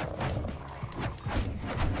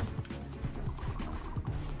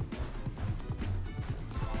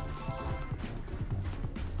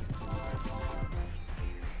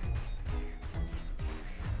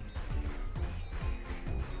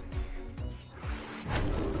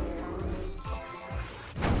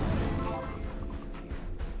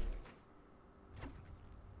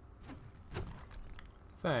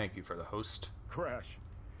 Thank you for the host. Crash,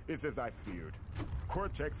 it's as I feared.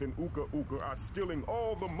 Cortex and Uka Uka are stealing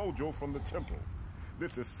all the mojo from the temple.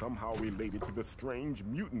 This is somehow related to the strange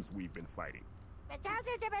mutants we've been fighting.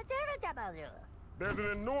 There's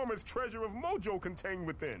an enormous treasure of mojo contained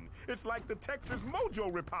within. It's like the Texas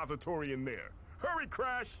Mojo repository in there. Hurry,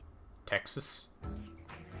 Crash! Texas?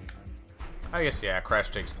 I guess, yeah, Crash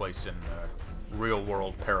takes place in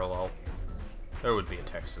real-world parallel. There would be a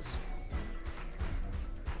Texas.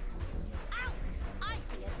 Ow! I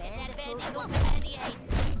see a bandit. That bandit goes to 98.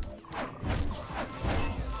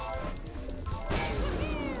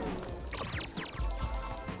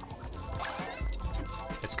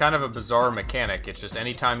 It's kind of a bizarre mechanic. It's just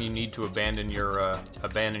anytime you need to abandon your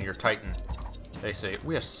Titan, they say,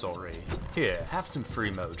 "We're sorry. Here, have some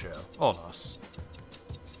free mojo. On us."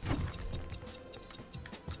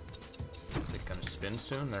 Is it gonna spin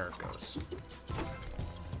soon? There it goes.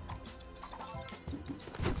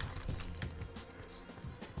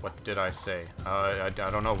 What did I say? I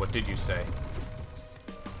don't know. What did you say?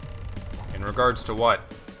 In regards to what?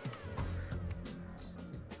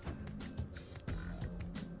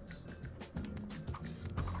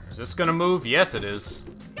 Is this gonna move? Yes, it is.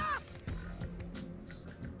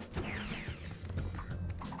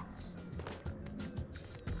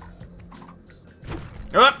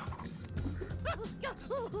 Ah!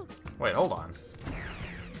 Wait, hold on.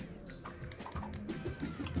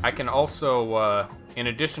 I can also, in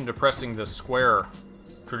addition to pressing the square,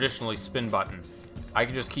 traditionally spin button, I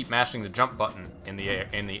can just keep mashing the jump button in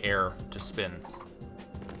the air to spin.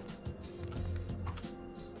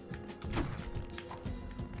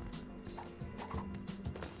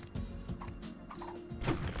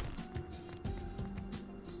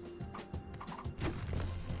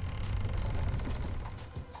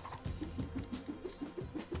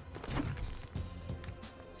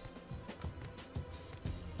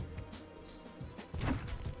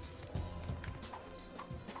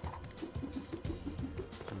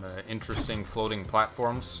 Interesting floating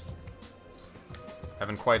platforms.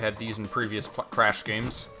 Haven't quite had these in previous Crash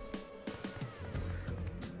games.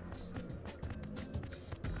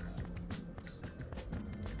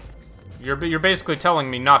 You're basically telling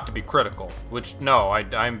me not to be critical, which, no,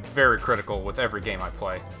 I'm very critical with every game I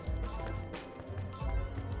play.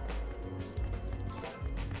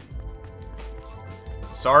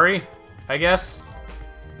 Sorry, I guess?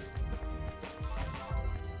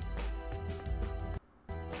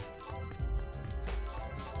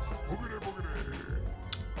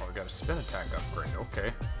 Spin attack upgrade,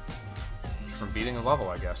 okay. Just from beating a level,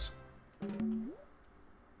 I guess.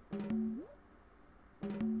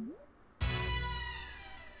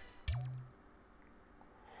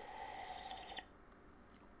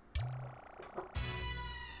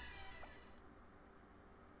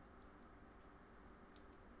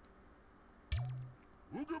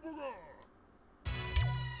 Ooga booga!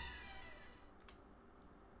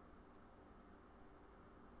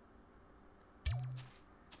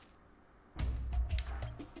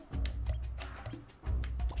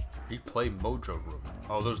 Replay Mojo Room.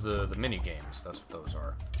 Oh, those are the mini games. That's what those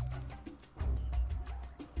are.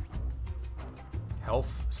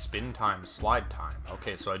 Health, spin time, slide time.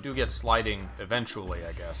 Okay, so I do get sliding eventually,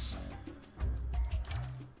 I guess.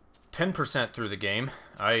 10% through the game.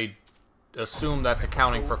 I assume that's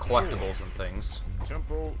accounting for collectibles and things.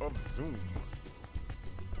 Temple of Zoom.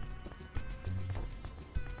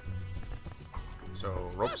 So,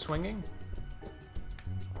 rope swinging?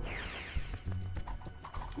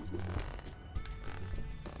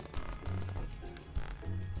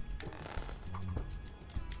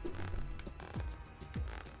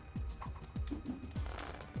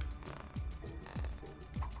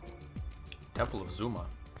 Temple of Zuma.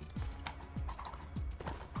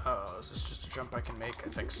 Oh, is this just a jump I can make? I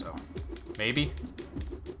think so. Maybe?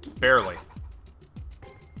 Barely.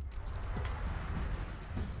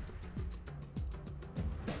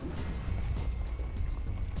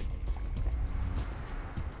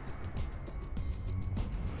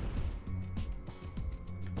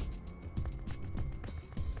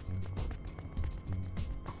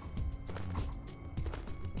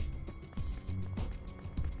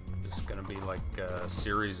 Gonna be like a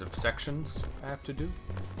series of sections I have to do.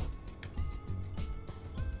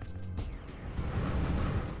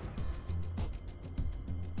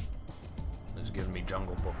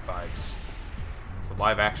 Jungle Book vibes. The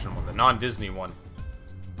live action one, the non-Disney one.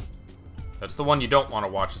 That's the one you don't want to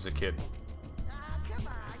watch as a kid.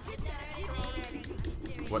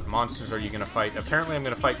 What monsters are you gonna fight? Apparently I'm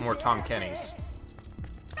gonna fight more Tom Kennys.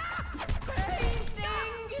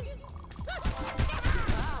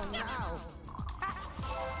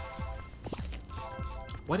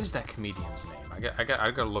 What is that comedian's name? I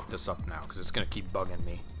gotta look this up now because it's gonna keep bugging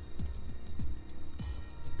me.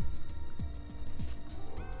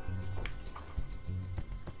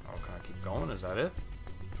 Oh, can I keep going? Is that it?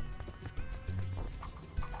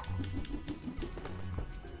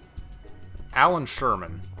 Alan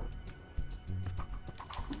Sherman.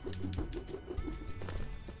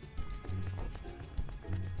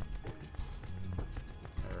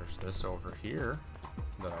 There's this over here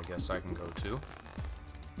that I guess I can go to.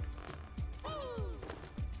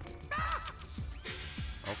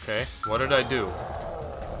 Okay, what did I do?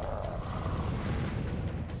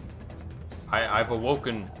 I've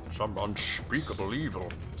awoken some unspeakable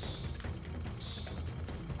evil.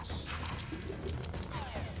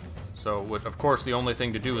 So, of course, the only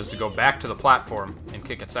thing to do is to go back to the platform and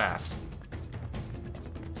kick its ass.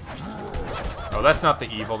 Oh, that's not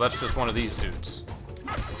the evil, that's just one of these dudes.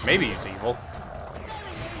 Maybe he's evil.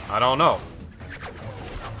 I don't know.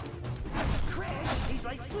 He's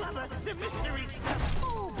like Flubber, the mystery stuff.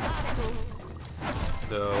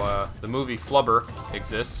 The movie Flubber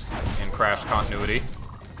exists in Crash continuity.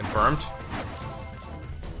 Confirmed.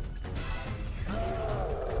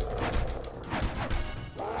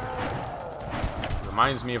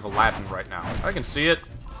 Reminds me of Aladdin right now. I can see it.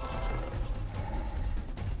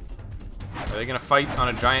 Are they gonna fight on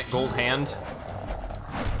a giant gold hand?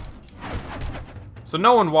 So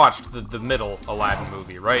no one watched the middle Aladdin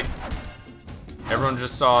movie, right? Everyone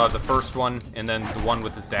just saw the first one and then the one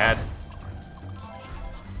with his dad.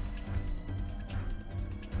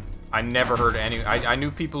 I never heard any... I knew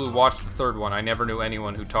people who watched the third one. I never knew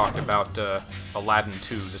anyone who talked about Aladdin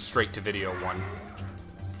 2, the straight-to-video one.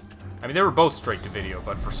 I mean, they were both straight-to-video,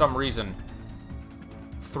 but for some reason,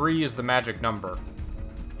 3 is the magic number.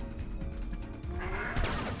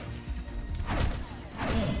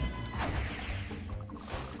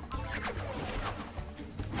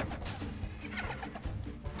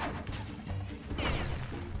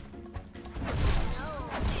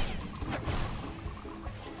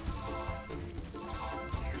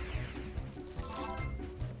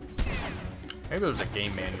 Maybe there was a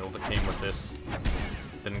game manual that came with this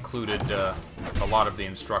that included a lot of the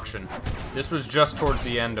instruction. This was just towards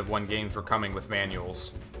the end of when games were coming with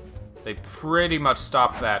manuals. They pretty much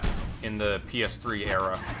stopped that in the PS3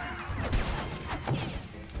 era.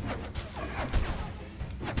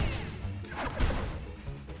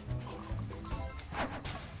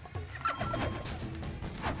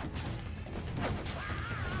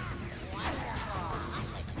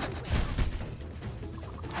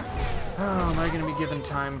 Oh, am I gonna be given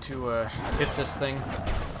time to hit this thing?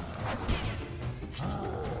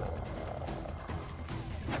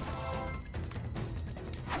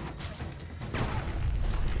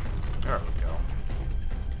 There we go.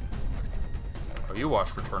 Oh, you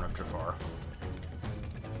watched Return of Jafar.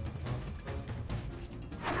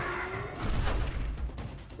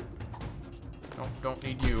 Don't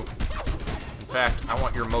need you. In fact, I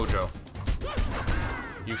want your mojo.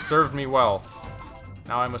 You've served me well.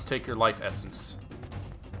 Now I must take your life essence.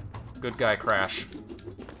 Good guy, Crash.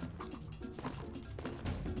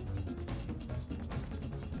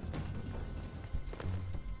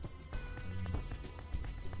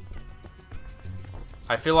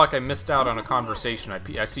 I feel like I missed out on a conversation.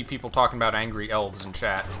 I see people talking about angry elves in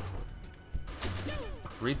chat.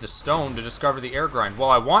 Read the stone to discover the air grind. Well,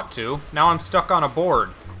 I want to. Now I'm stuck on a board.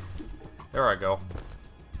 There I go.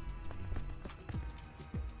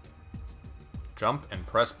 Jump and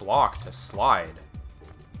press block to slide.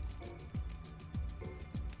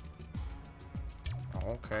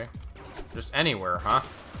 Okay. Just anywhere, huh?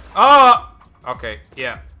 Oh! Okay,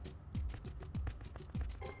 yeah.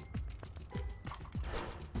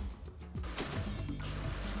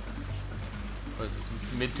 What is this,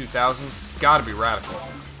 mid-2000s? Gotta be Radical.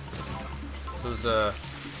 This was,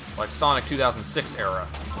 like Sonic 2006 era.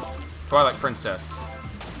 Twilight Princess.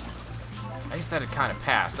 I guess that had kind of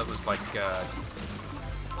passed. That was like,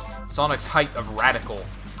 Sonic's height of Radical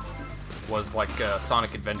was like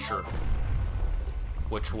Sonic Adventure,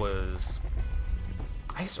 which was,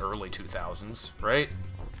 I guess, early 2000s, right?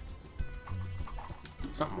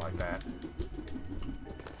 Something like that.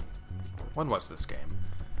 When was this game?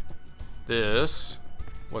 This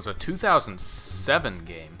was a 2007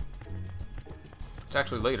 game. It's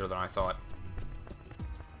actually later than I thought.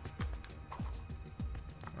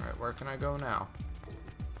 Alright, where can I go now?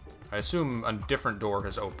 I assume a different door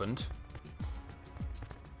has opened.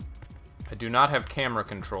 I do not have camera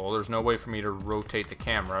control. There's no way for me to rotate the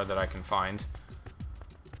camera that I can find.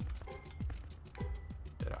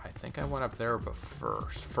 I think I went up there but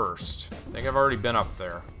first. I think I've already been up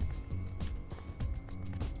there.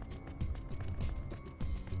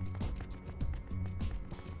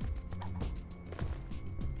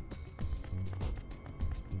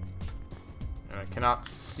 And I cannot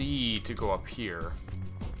see to go up here.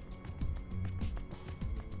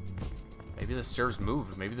 Maybe the stairs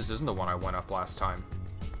moved. Maybe this isn't the one I went up last time.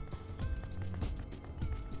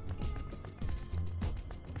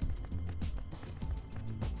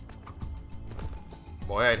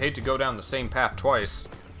 Boy, I'd hate to go down the same path twice.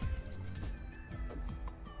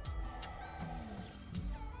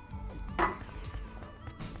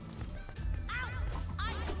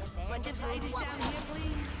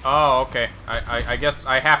 Oh, okay. I guess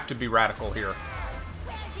I have to be radical here.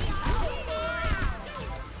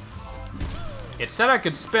 It said I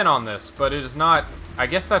could spin on this, but it is not... I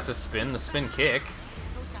guess that's a spin, the spin kick.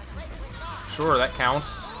 Sure, that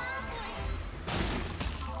counts.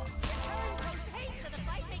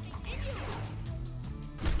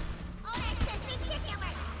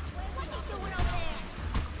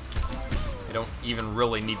 I don't even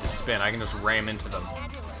really need to spin, I can just ram into them.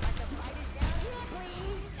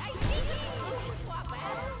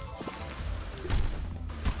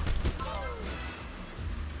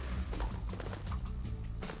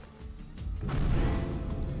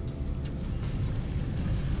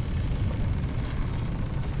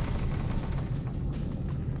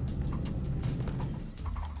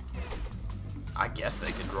 I guess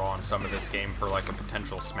they could draw on some of this game for like a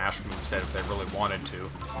potential smash moveset if they really wanted to.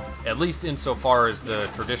 At least insofar as the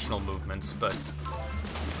traditional movements, but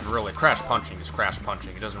really, crash punching is crash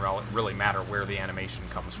punching. It doesn't really matter where the animation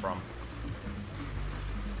comes from.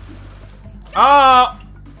 Ah!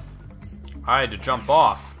 I had to jump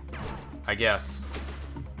off, I guess.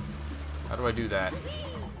 How do I do that?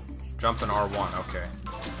 Jump in R1, okay.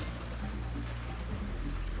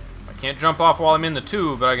 Can't jump off while I'm in the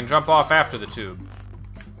tube, but I can jump off after the tube.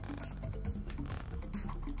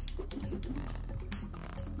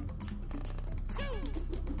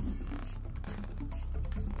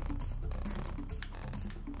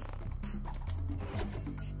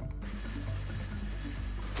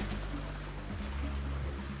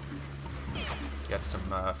 Got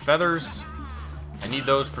some feathers. I need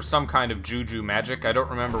those for some kind of juju magic. I don't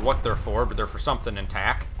remember what they're for, but they're for something in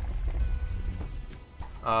tack.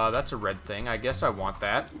 That's a red thing. I guess I want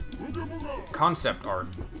that. Concept art.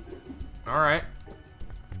 Alright.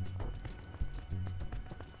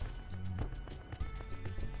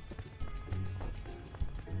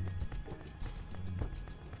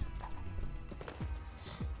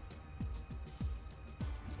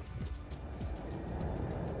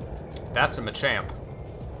 That's a Machamp.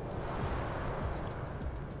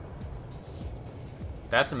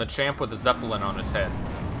 That's a Machamp with a Zeppelin on its head.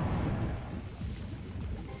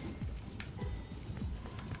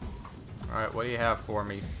 Alright, what do you have for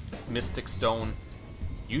me? Mystic Stone.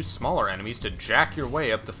 Use smaller enemies to jack your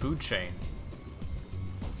way up the food chain.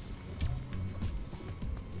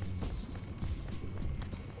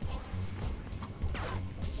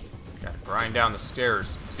 Gotta grind down the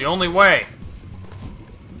stairs. It's the only way!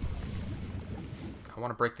 I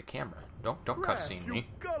want to break the camera. Don't cutscene me. You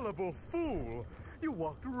gullible fool! You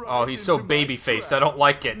walked right Oh, he's so baby-faced. I don't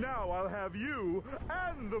like it. Now I'll have you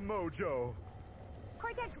and the mojo.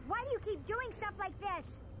 Cortex, why do you keep doing stuff like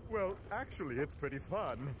this? Well, actually, it's pretty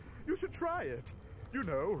fun. You should try it. You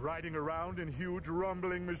know, riding around in huge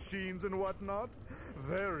rumbling machines and whatnot.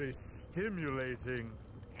 Very stimulating.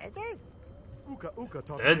 Uka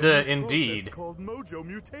taught me a new indeed. process called mojo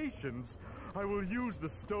mutations. I will use the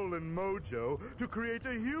stolen mojo to create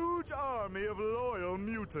a huge army of loyal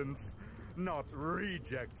mutants. Not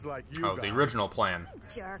rejects like you guys. Oh, the original plan.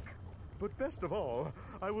 Jerk. But best of all,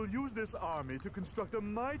 I will use this army to construct a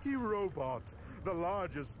mighty robot, the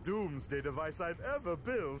largest doomsday device I've ever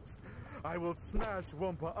built. I will smash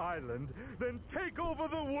Wumpa Island, then take over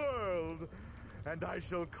the world. And I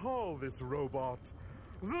shall call this robot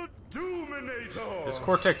the Doominator. This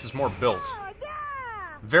Cortex is more built. Oh,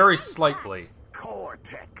 yeah! Very slightly.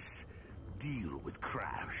 Cortex, deal with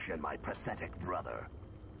Crash and my pathetic brother.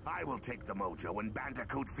 I will take the mojo and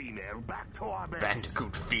Bandicoot female back to our base.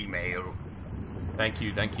 Bandicoot female. Thank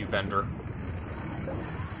you, Bender.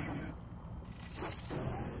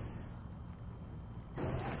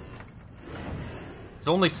 He's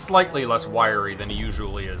only slightly less wiry than he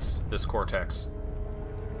usually is, this Cortex.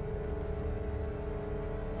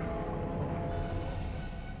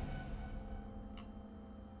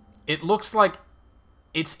 It looks like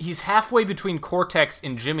he's halfway between Cortex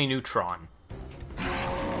and Jimmy Neutron.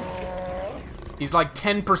 He's like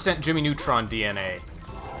 10% Jimmy Neutron DNA.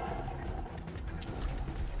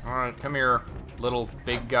 Alright, come here, little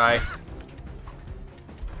big guy.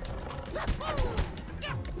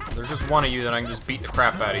 There's just one of you that I can just beat the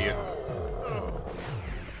crap out of you.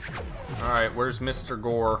 Alright, where's Mr.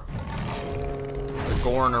 Gore? The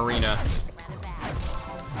Gorn Arena.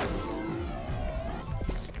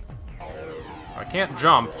 I can't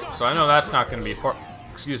jump, so I know that's not going to be part...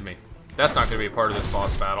 Excuse me. That's not going to be a part of this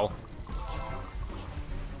boss battle.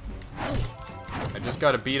 I just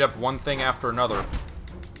got to beat up one thing after another.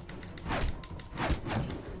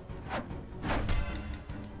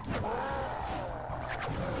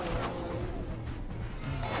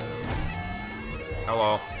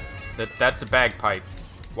 Hello. That's a bagpipe.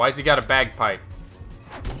 Why's he got a bagpipe?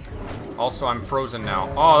 Also, I'm frozen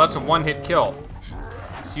now. Oh, that's a one-hit kill.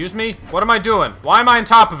 Excuse me? What am I doing? Why am I on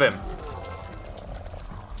top of him?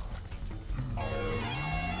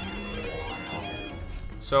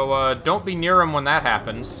 So, don't be near him when that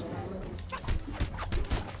happens.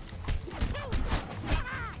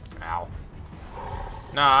 Ow.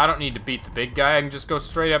 Nah, I don't need to beat the big guy. I can just go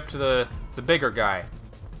straight up to the bigger guy.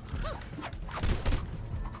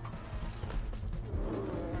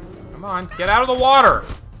 Come on, get out of the water!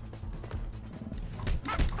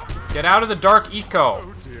 Get out of the dark eco!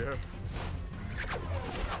 Oh dear.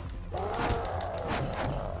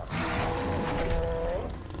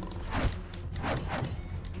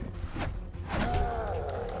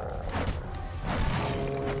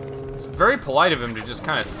 It's very polite of him to just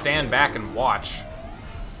kind of stand back and watch.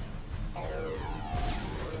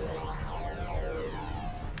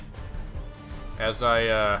 As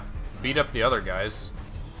I, beat up the other guys.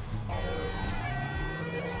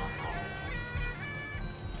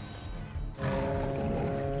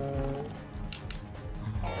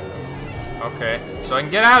 Okay, so I can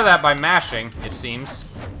get out of that by mashing, it seems.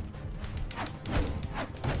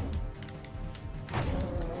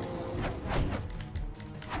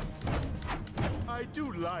 I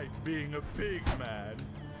do like being a big man.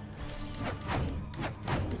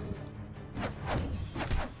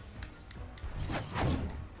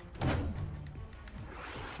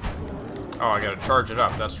 Oh, I gotta charge it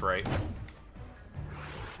up, that's right.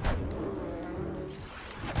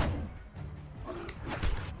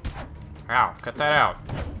 Ow, cut that out.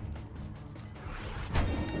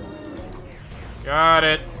 Got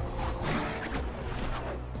it.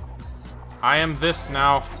 I am this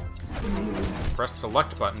now. Press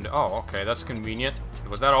select button. Oh, okay, that's convenient.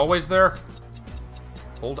 Was that always there?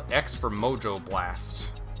 Hold X for Mojo Blast.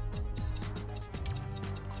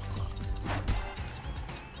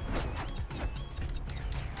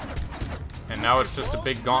 And now it's just a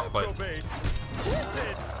big gauntlet.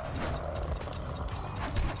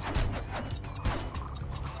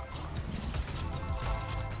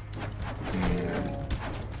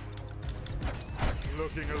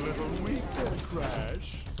 Looking a little weak there,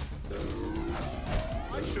 Crash.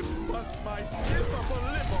 I should bust my skin up a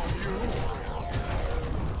lip on you.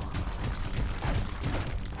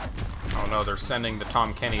 Oh no, they're sending the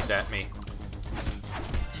Tom Kennys at me.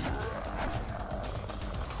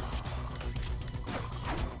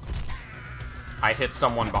 I hit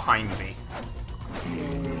someone behind me.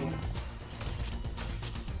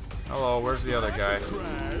 Hello, where's the other guy?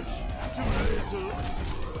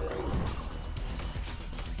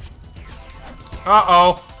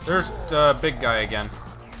 Uh-oh, there's the big guy again.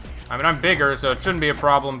 I mean, I'm bigger, so it shouldn't be a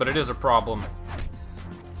problem, but it is a problem.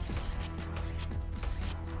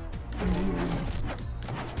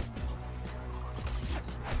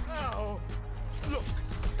 Ow! Look,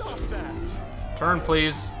 stop that! Turn,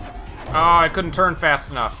 please. Oh, I couldn't turn fast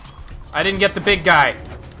enough. I didn't get the big guy.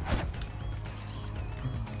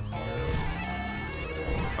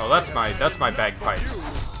 Oh, that's my bagpipes.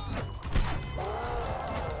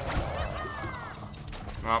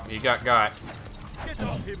 Well, he got. Get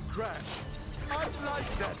off him, Crash! I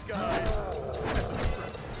like that guy!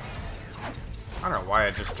 I don't know why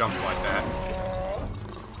I just jumped like that.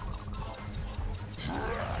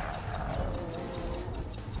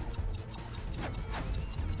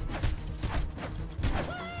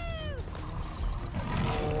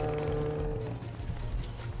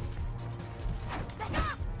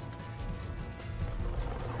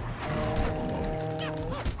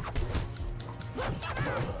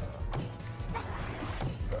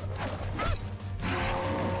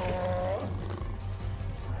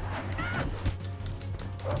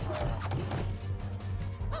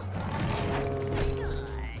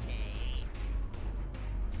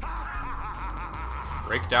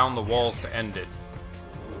 Break down the walls to end it.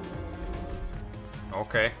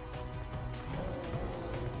 Okay.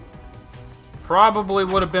 Probably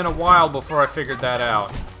would have been a while before I figured that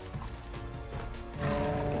out.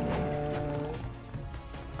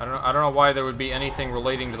 I don't know why there would be anything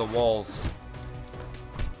relating to the walls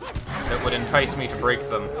that would entice me to break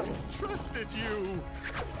them. Trusted you.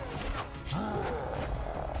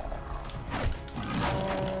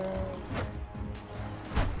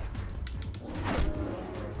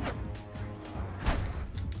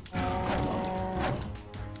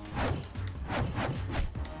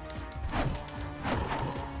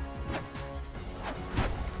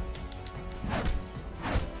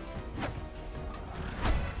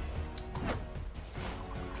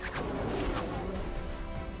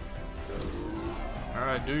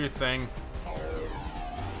 Alright, do your thing.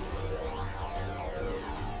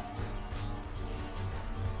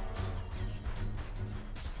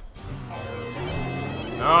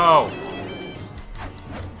 No!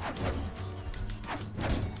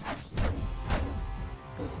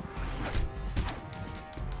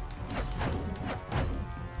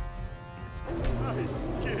 I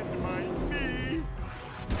skinned my knee.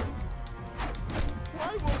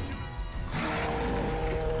 Why won't you?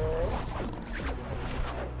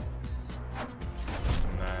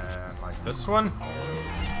 And then, like this one.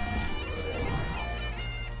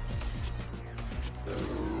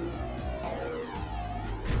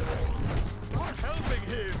 Start helping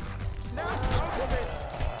him. Snap out of it.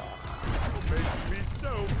 You're making me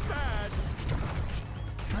so mad.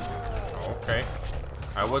 Okay.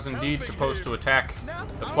 I was indeed supposed to attack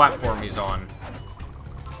the platform he's on.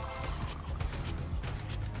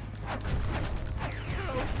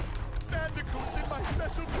 Help! Bandicoot's in my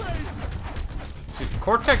special place. See,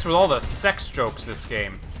 Cortex with all the sex jokes this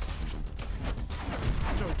game.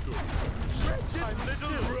 No good. Wretched, I'm still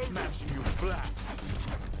smashing you flat.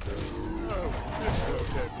 Oh, this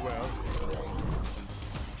won't end well.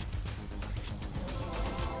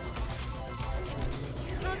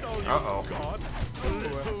 Not all Uh-oh. you've got,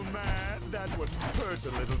 little man. That would hurt a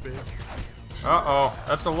little bit. Uh-oh.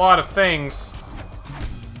 That's a lot of things.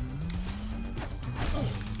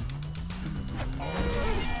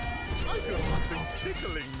 I feel something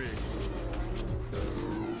tickling me.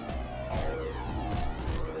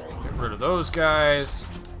 Get rid of those guys.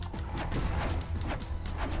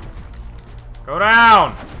 Go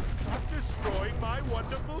down! Stop destroying my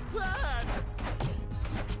wonderful plan.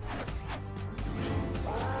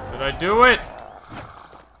 Did I do it?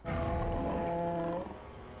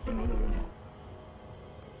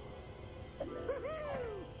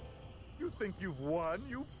 You think you've won,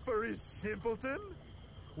 you furry simpleton?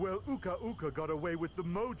 Well, Uka Uka got away with the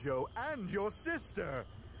mojo and your sister.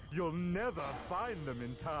 You'll never find them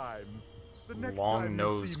in time. The next Long time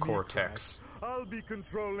nose you see Cortex. me crash, I'll be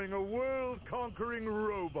controlling a world-conquering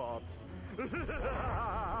robot.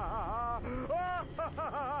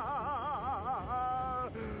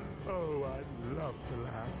 Oh, I'd love to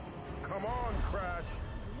laugh. Come on, Crash.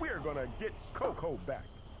 We're gonna get Coco back.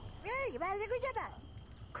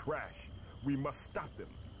 Crash, we must stop them.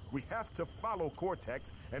 We have to follow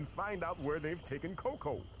Cortex and find out where they've taken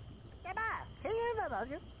Coco.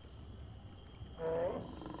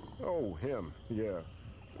 Oh, him, yeah.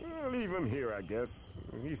 Leave him here, I guess.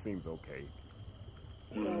 He seems okay.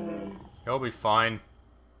 He'll be fine.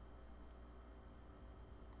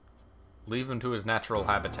 Leave him to his natural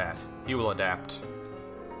habitat. He will adapt.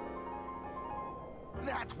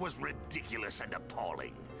 That was ridiculous and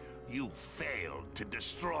appalling. You failed to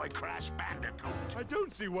destroy Crash Bandicoot. I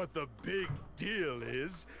don't see what the big deal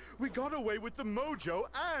is. We got away with the mojo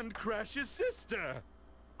and Crash's sister.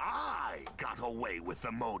 I got away with the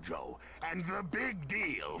mojo, and the big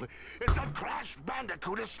deal is that Crash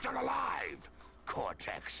Bandicoot is still alive.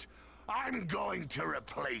 Cortex, I'm going to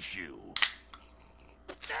replace you.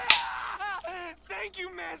 Thank you,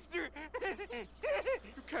 Master.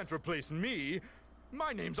 You can't replace me.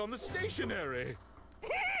 My name's on the stationery.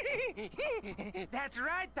 That's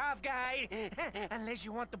right, tough guy. Unless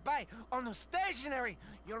you want to buy on the stationery,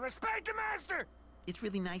 you'll respect the Master. It's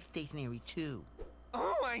really nice stationery, too.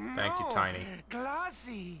 Oh, I know. Thank you, Tiny.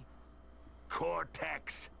 Glossy.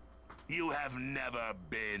 Cortex, you have never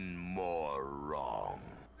been more wrong.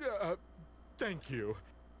 Thank you.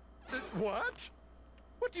 What?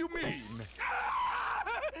 What do you mean?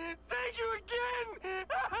 Thank you again.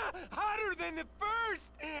 Hotter than the first.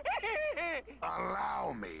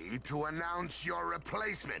 Allow me to announce your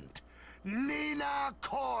replacement, Nina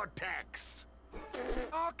Cortex.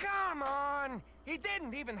 Oh, come on. He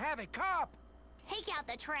didn't even have a cup. Take out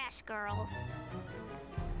the trash, girls.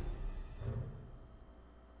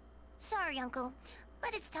 Sorry, Uncle,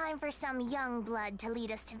 but it's time for some young blood to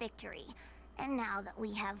lead us to victory. And now that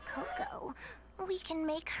we have Coco, we can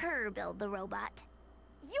make her build the robot.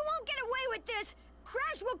 You won't get away with this!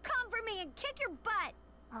 Crash will come for me and kick your butt!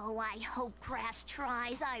 Oh, I hope Crash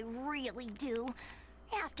tries. I really do.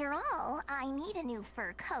 After all, I need a new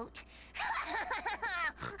fur coat.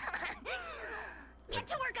 Get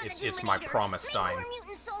to work on the It's my promise, Stein. More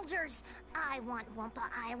mutant soldiers. I want Wumpa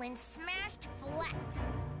Island smashed flat.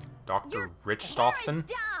 Dr. Richthofen?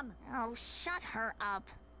 Dumb. Oh, shut her up.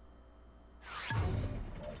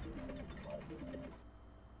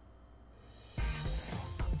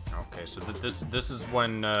 Okay, so this is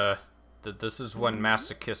when this is when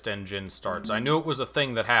Masochist Engine starts. I knew it was a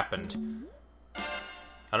thing that happened.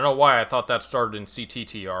 I don't know why I thought that started in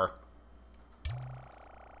CTTR.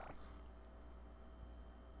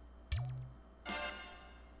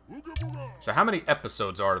 So how many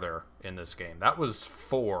episodes are there in this game? That was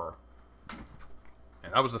 4.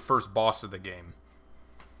 And that was the first boss of the game.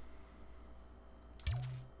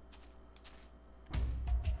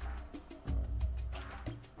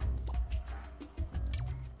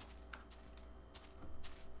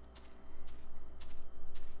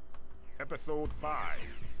 Episode 5.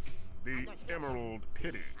 The Emerald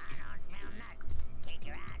Pity.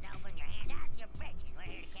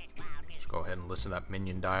 Just go ahead and listen to that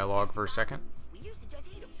minion dialogue for a second. We used to just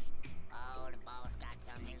eat them. Oh, the boss got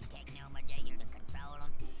some new techno-majigger to control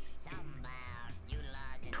them. Something about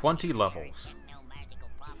utilizing 20 levels. techno-magical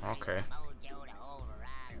properties Okay. of mojo to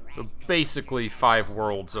override So basically 5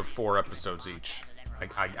 worlds of 4 episodes each.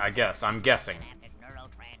 I guess. I'm guessing. rapid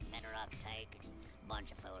neurotransmitter uptake.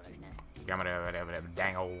 Bunch of foolishness.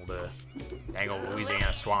 Dang old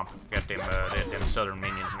Louisiana swamp. Got them southern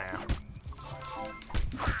minions now.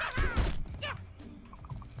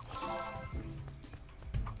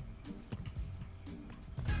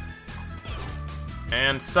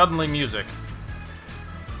 And suddenly music.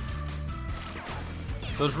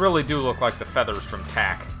 Those really do look like the feathers from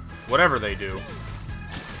Tack. Whatever they do.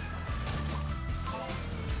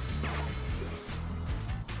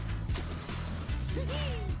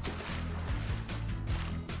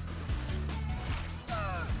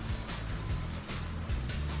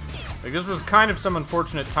 Like, this was kind of some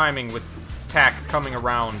unfortunate timing with Tack coming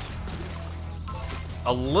around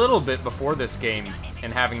a little bit before this game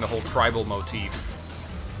and having the whole tribal motif.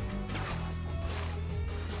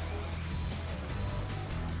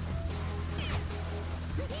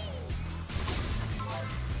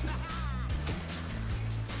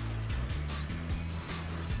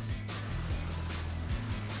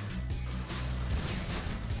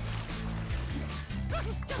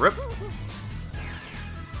 Rip.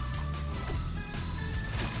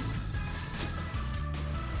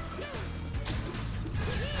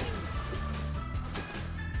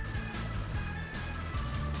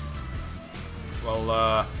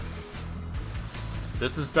 Well,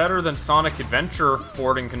 this is better than Sonic Adventure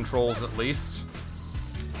boarding controls, at least.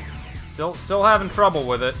 Still having trouble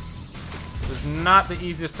with it. It's not the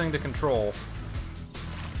easiest thing to control.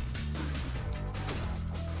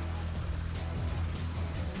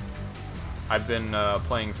 I've been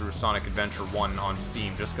playing through Sonic Adventure 1 on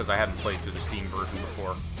Steam just because I hadn't played through the Steam version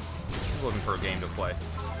before. Just looking for a game to play.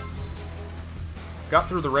 Got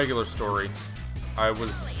through the regular story. I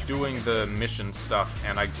was doing the mission stuff,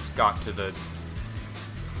 and I just got to the...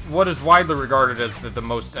 what is widely regarded as the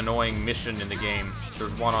most annoying mission in the game.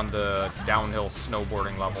 There's one on the downhill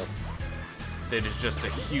snowboarding level. That is just a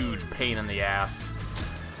huge pain in the ass.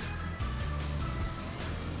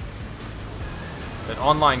 That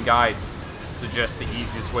online guides suggest the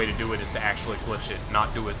easiest way to do it is to actually glitch it,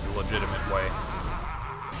 not do it the legitimate way.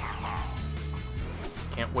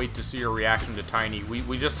 Can't wait to see your reaction to Tiny.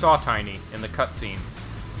 We just saw Tiny in the cutscene.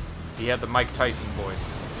 He had the Mike Tyson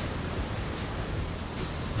voice.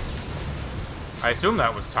 I assume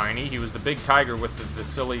that was Tiny. He was the big tiger with the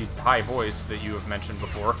silly high voice that you have mentioned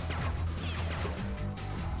before.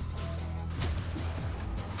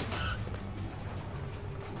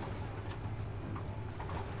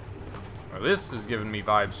 Well, this is giving me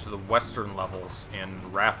vibes to the western levels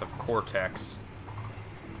in Wrath of Cortex.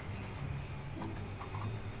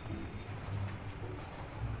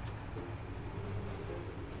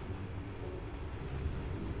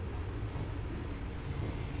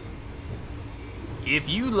 If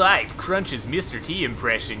you liked Crunch's Mr. T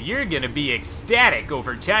impression, you're gonna be ecstatic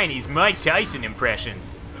over Tiny's Mike Tyson impression.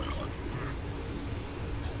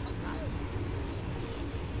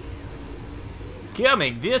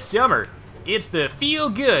 Coming this summer, it's the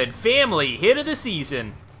feel-good family hit of the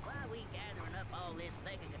season. Why are we gathering up all this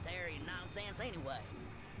vegetarian nonsense anyway?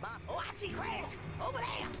 Boss, oh, I see Crash! Over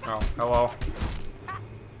there! Oh, hello.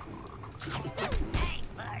 Hey,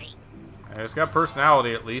 buddy! It's got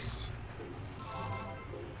personality, at least.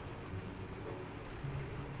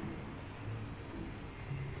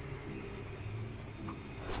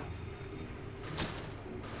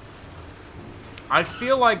 I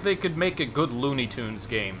feel like they could make a good Looney Tunes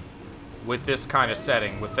game with this kind of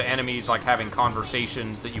setting, with the enemies like having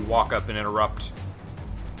conversations that you walk up and interrupt.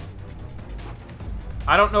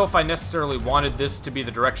 I don't know if I necessarily wanted this to be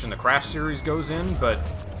the direction the Crash series goes in, but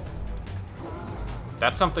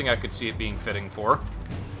that's something I could see it being fitting for.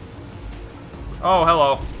 Oh,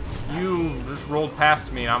 hello. You just rolled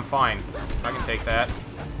past me and I'm fine. I can take that.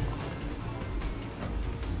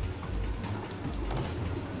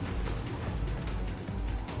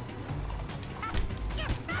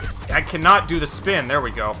 I cannot do the spin. There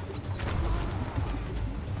we go.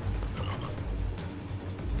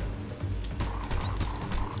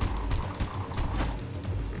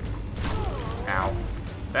 Ow.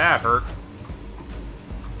 That hurt.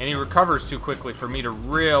 And he recovers too quickly for me to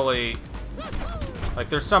really... Like,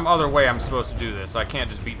 there's some other way I'm supposed to do this. I can't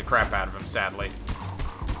just beat the crap out of him, sadly.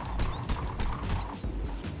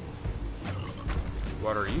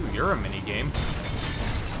 What are you? You're a minigame.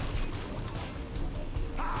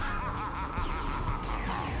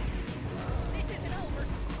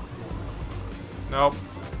 Nope.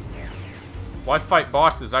 Why fight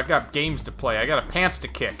bosses? I got games to play. I got a pants to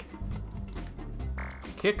kick.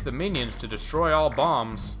 Kick the minions to destroy all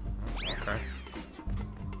bombs. Okay.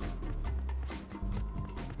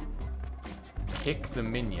 Kick the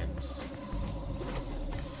minions.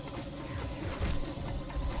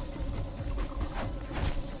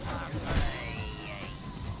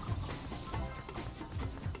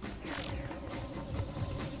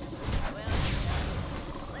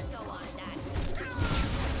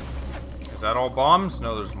 Is that all bombs?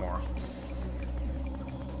 No, there's more.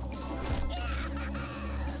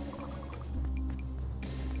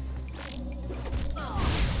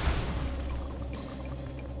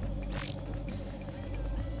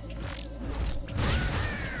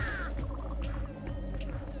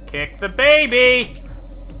 Kick the baby!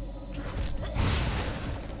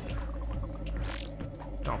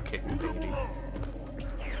 Don't kick the baby.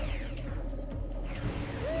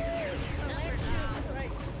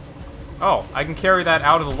 Oh, I can carry that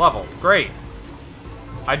out of the level. Great.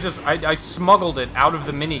 I smuggled it out of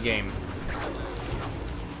the minigame.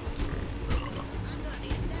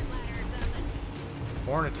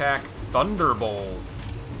 Horn attack, Thunderbolt.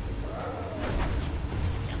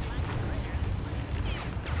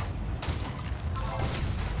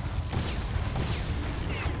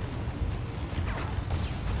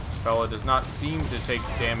 This fella does not seem to take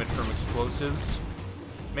damage from explosives.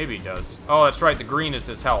 Maybe he does. Oh, that's right, the green is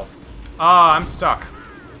his health. Ah, I'm stuck.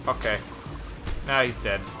 Okay. Nah, he's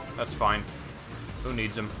dead. That's fine. Who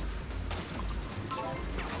needs him?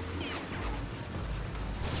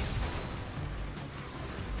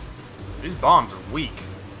 These bombs are weak.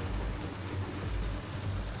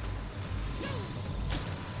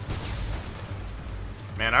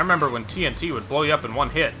 Man, I remember when TNT would blow you up in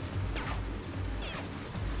one hit.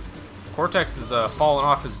 Cortex is falling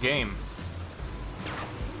off his game.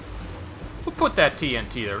 Who put that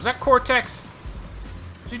TNT there? Was that Cortex?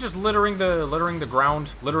 Is he just littering the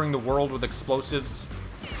ground, littering the world with explosives?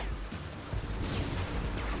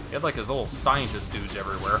 He had like his little scientist dudes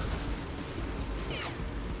everywhere.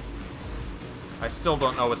 I still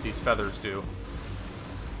don't know what these feathers do.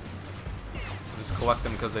 Just collect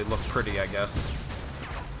them because they look pretty, I guess.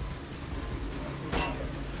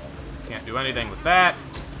 Can't do anything with that.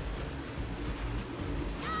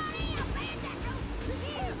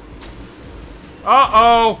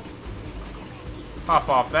 Uh-oh! Hop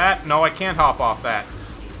off that. No, I can't hop off that.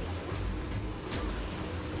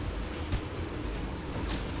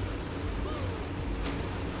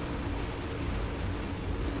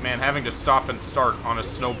 Man, having to stop and start on a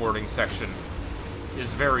snowboarding section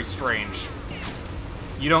is very strange.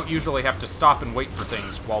 You don't usually have to stop and wait for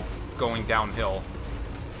things while going downhill.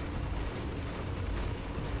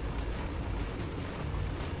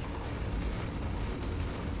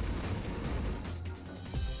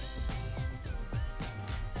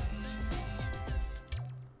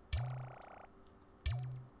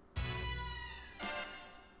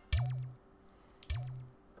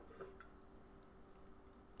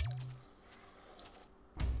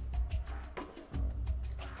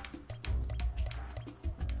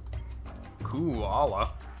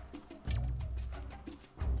 Koala.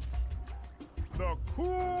 The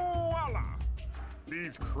koala!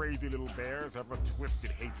 These crazy little bears have a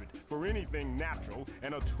twisted hatred for anything natural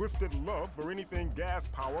and a twisted love for anything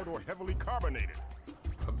gas-powered or heavily carbonated.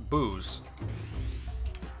 Booze.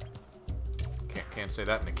 Can't say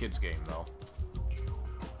that in a kid's game, though.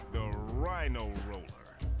 The Rhino Roller.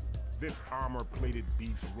 This armor-plated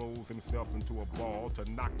beast rolls himself into a ball to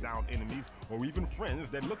knock down enemies or even friends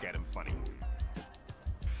that look at him funny.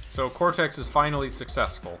 So Cortex is finally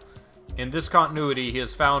successful. In this continuity, he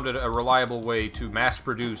has found a reliable way to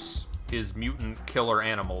mass-produce his mutant killer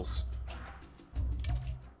animals.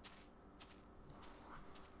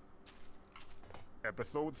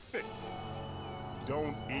 Episode 6.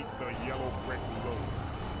 Don't eat the yellow brick road.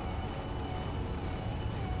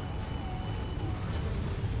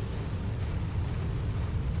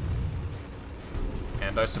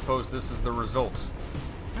 And I suppose this is the result.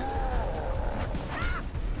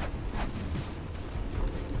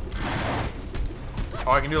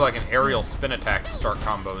 Oh, I can do like an aerial spin attack to start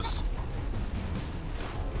combos.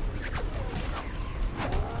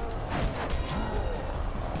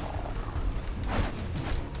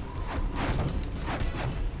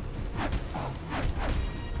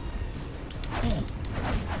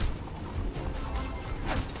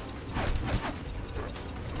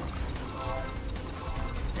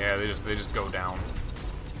 Yeah, they just go down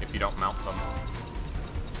if you don't mount them.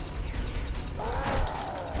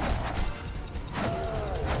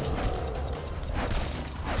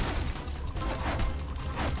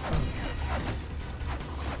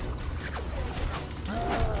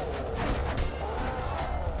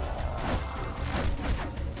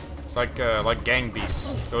 It's like gang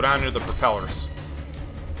beasts. Go down into the propellers.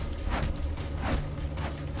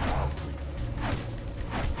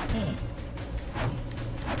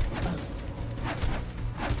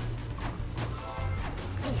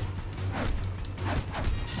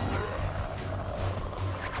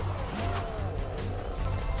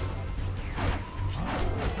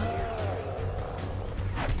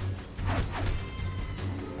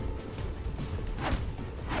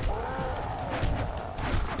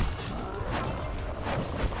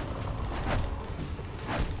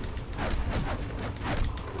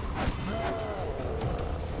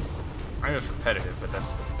 I know it's repetitive, but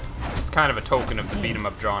that's kind of a token of the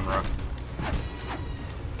beat-em-up genre.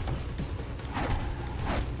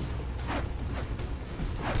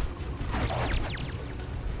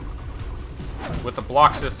 With the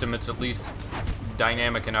block system, it's at least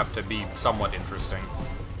dynamic enough to be somewhat interesting.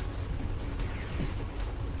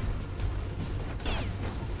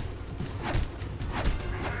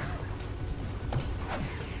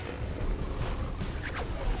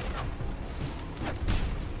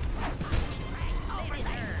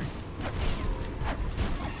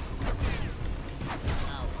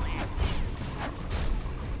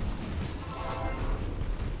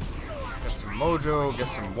 Mojo, get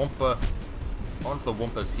some Wumpa. I wonder if the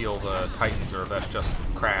Wumpas heal the Titans or if that's just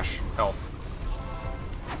Crash health.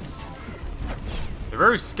 They're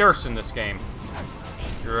very scarce in this game.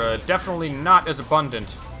 You're definitely not as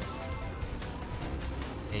abundant.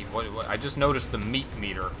 Hey, what? I just noticed the meat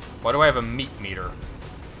meter. Why do I have a meat meter?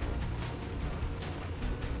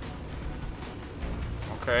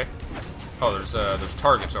 Okay. Oh, there's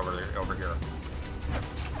targets over here.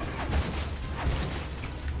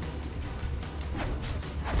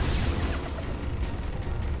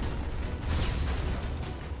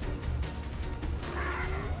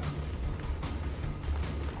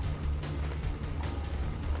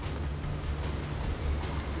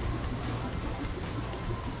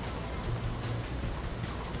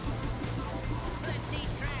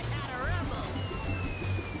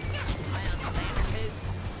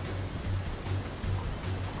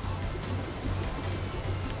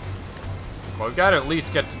 Well, we've got to at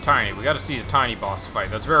least get to Tiny. We got to see the Tiny boss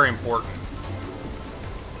fight. That's very important.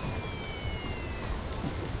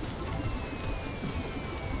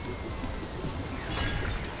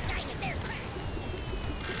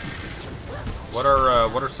 What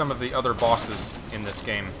are some of the other bosses in this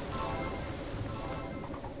game?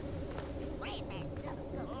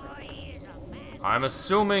 I'm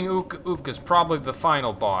assuming Ook is probably the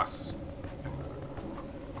final boss.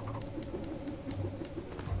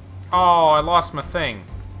 Oh, I lost my thing.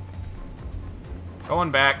 Going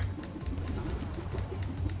back.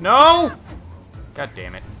 No! God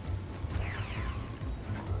damn it.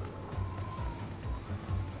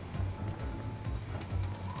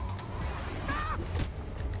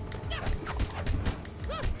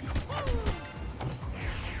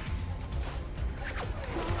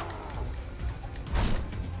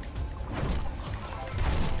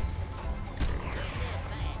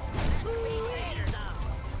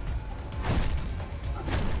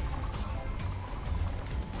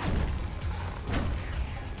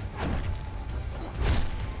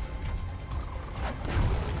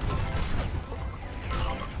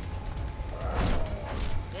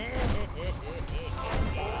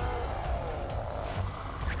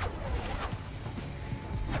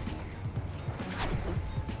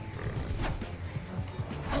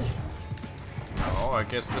 Oh, I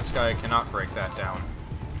guess this guy cannot break that down.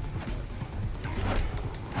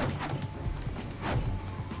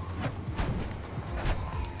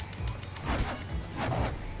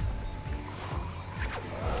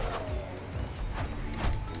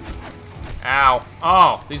 Ow.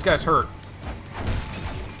 Oh, these guys hurt.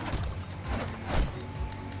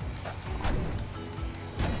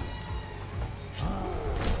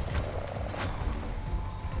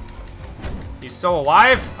 He's still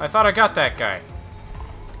alive? I thought I got that guy.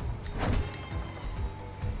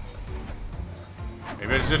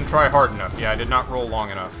 Maybe I just didn't try hard enough. Yeah, I did not roll long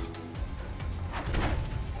enough.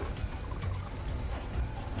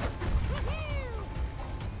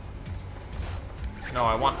 No,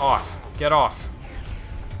 I want off. Get off.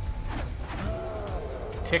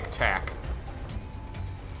 Tic-tac.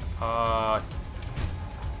 Oh,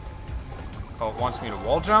 it wants me to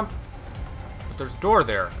wall jump? But there's a door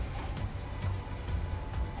there.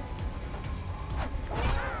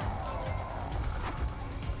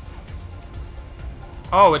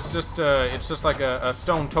 Oh, it's just like a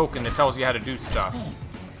stone token that tells you how to do stuff.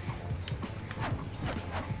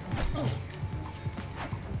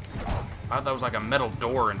 I thought that was like a metal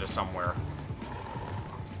door into somewhere.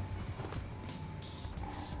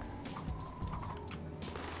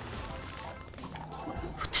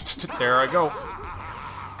 There I go.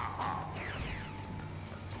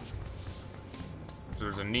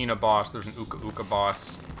 There's a Nina boss, there's an Uka Uka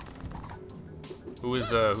boss.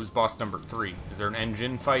 Who's boss number 3? Is there an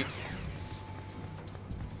engine fight?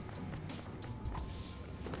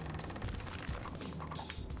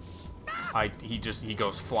 He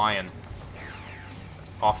goes flying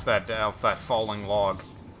off that falling log.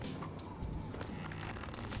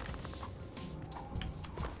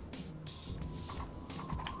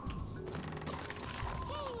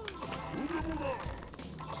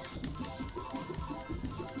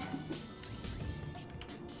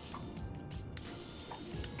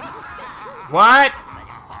 What?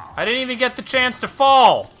 I didn't even get the chance to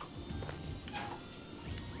fall.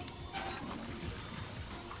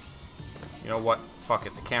 You know what? Fuck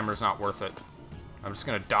it. The camera's not worth it. I'm just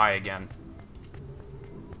gonna die again.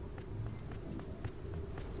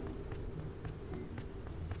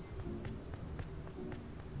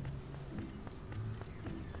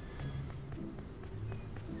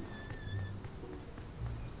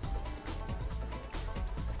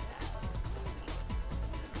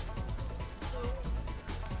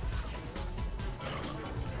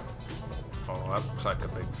 Oh, that looks like a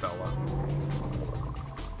big fella.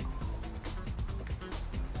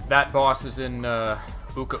 That boss is in,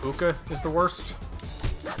 Uka Uka is the worst.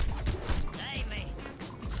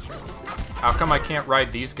 How come I can't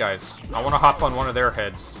ride these guys? I want to hop on one of their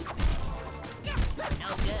heads.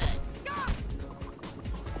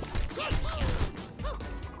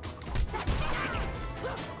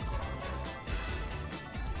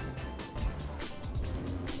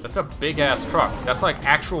 That's a big-ass truck. That's like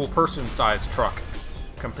actual person-sized truck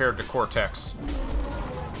compared to Cortex.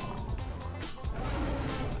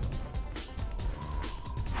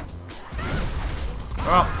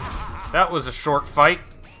 Well, that was a short fight.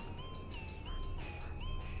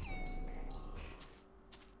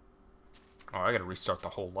 Oh, I gotta restart the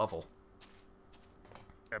whole level.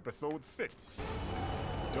 Episode 6.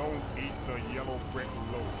 Don't eat the yellow brick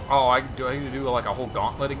road. Oh, I need to do like a whole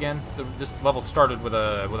gauntlet again. This level started with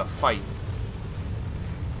a fight.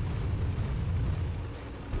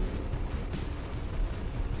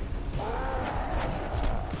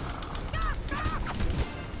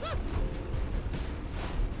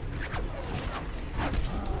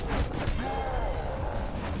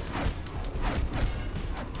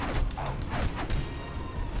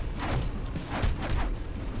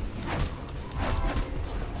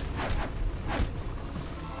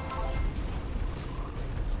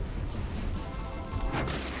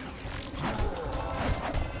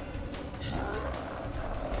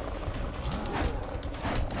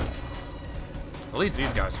 At least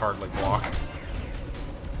these guys hardly block.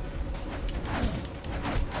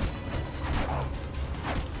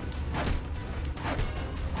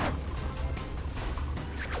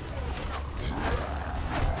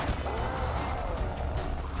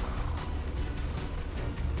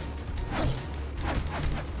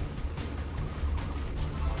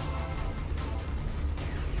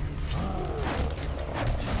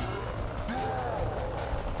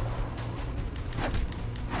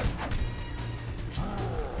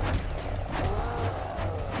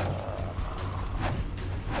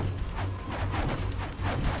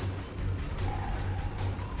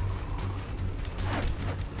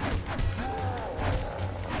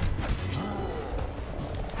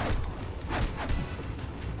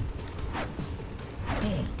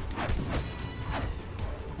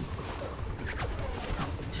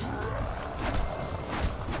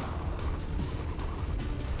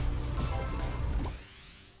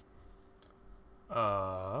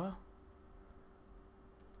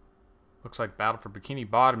 Looks like Battle for Bikini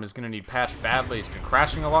Bottom is going to need patched badly. It's been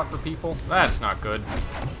crashing a lot for people. That's not good.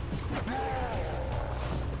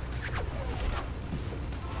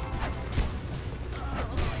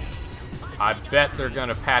 I bet they're going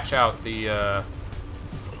to patch out the, I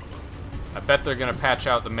bet they're going to patch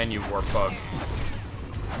out the menu warp bug.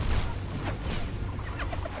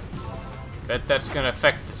 Bet that's going to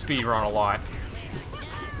affect the speedrun a lot.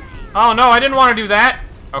 Oh no, I didn't want to do that!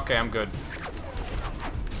 Okay, I'm good.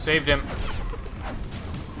 Saved him.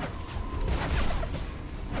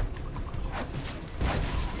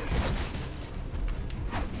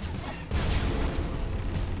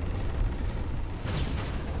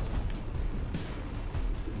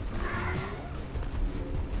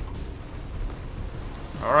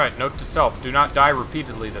 Alright, note to self, do not die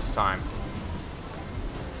repeatedly this time.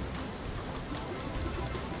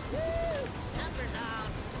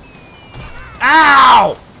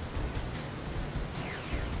 Ow!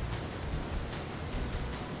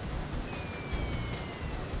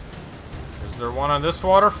 Is there one on this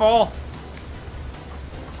waterfall?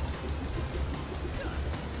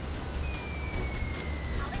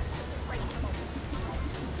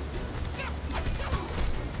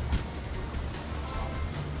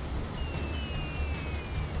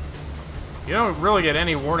 You don't really get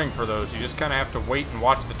any warning for those. You just kind of have to wait and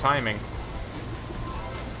watch the timing.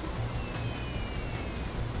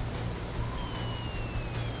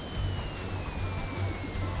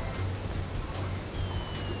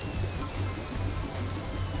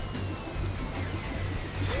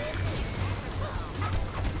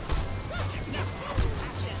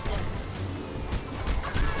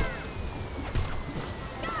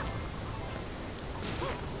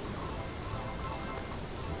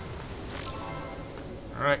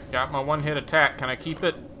 Alright, got my one-hit attack. Can I keep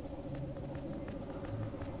it?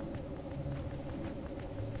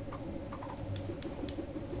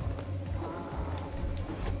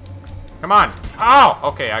 Come on! Oh!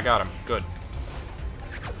 Okay, I got him. Good.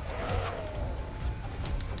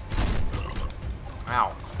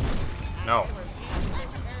 Ow. No.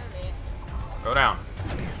 Go down.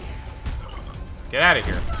 Get out of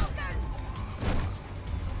here.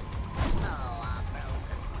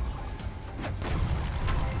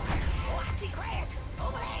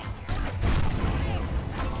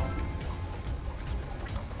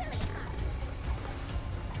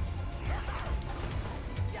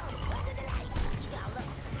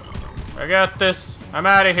 I got this. I'm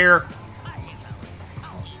out of here.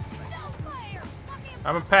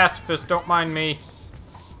 I'm a pacifist, don't mind me.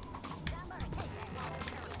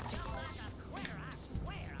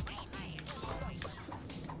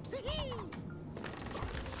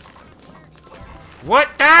 What?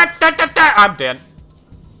 I'm dead.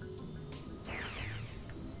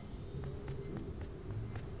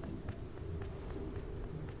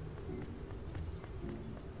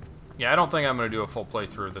 Yeah, I don't think I'm gonna do a full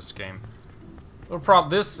playthrough of this game.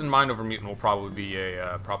 This and Mind Over Mutant will probably be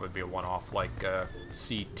a one-off, like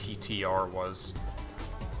CTTR was.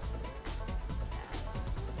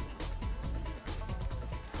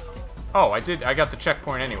 Oh, I got the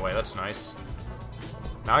checkpoint anyway. That's nice.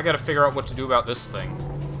 Now I got to figure out what to do about this thing.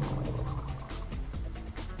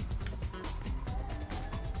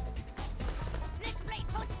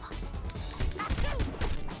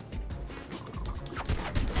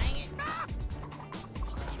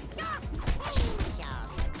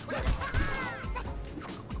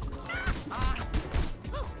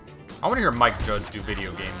 I want to hear Mike Judge do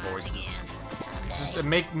video game voices. Just to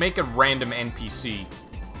make a random NPC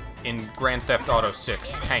in Grand Theft Auto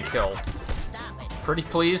 6, Hank Hill. Pretty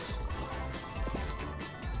please?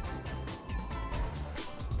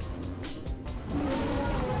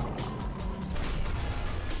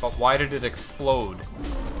 But why did it explode?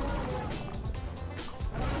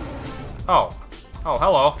 Oh. Oh,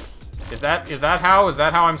 hello. Is that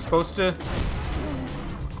how I'm supposed to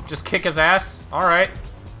just kick his ass? Alright.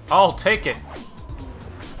 I'll take it.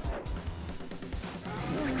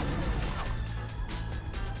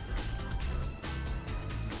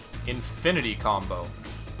 Infinity combo.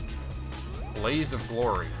 Blaze of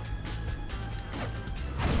Glory.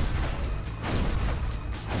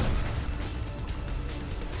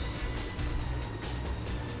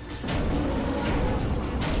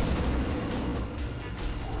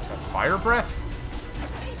 Is that fire breath?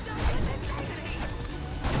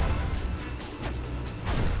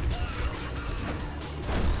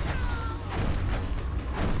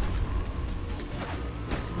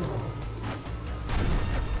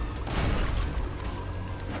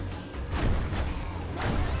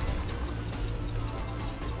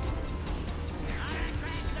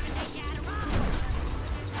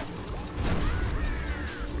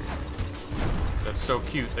 so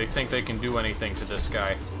cute. They think they can do anything to this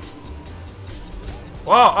guy.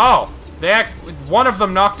 Whoa, oh! One of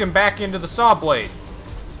them knocked him back into the saw blade.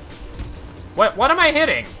 What am I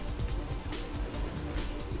hitting?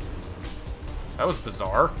 That was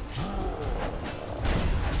bizarre.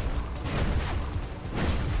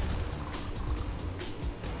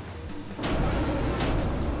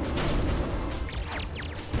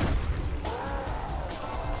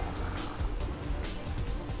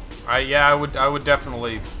 Yeah, I would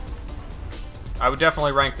definitely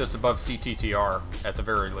rank this above CTTR at the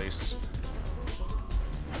very least.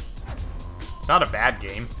 It's not a bad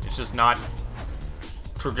game. It's just not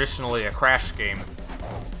traditionally a Crash game.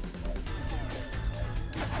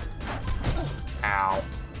 Ow.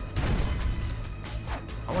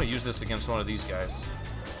 I want to use this against one of these guys.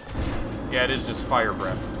 Yeah, it is just fire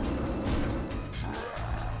breath.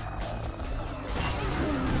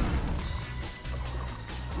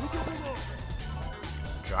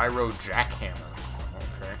 Gyro jackhammer.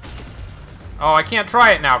 Okay. Oh, I can't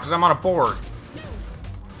try it now because I'm on a board.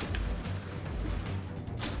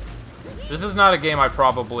 This is not a game I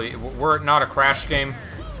probably... Were it not a Crash game,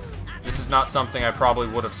 this is not something I probably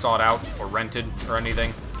would have sought out or rented or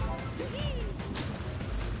anything.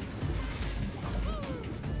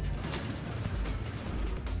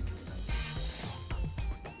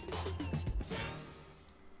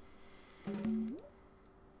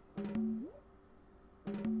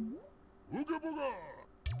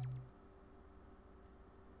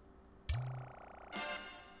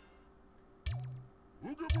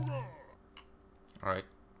 Alright,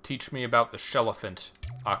 teach me about the Shellephant,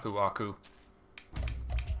 Aku Aku.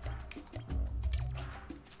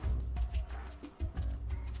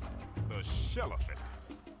 The Shellephant.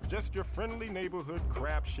 Just your friendly neighborhood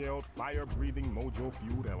crab-shelled, fire-breathing,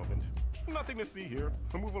 mojo-fueled elephant. Nothing to see here.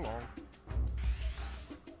 Move along.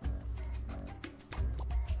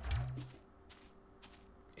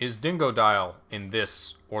 Is Dingodile in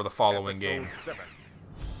this or the following game? Episode 7.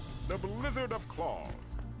 The Blizzard of Claws.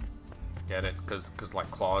 Get it? Cause like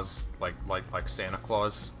claws, like Santa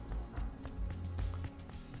Claus.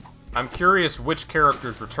 I'm curious which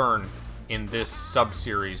characters return in this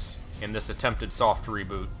sub-series, in this attempted soft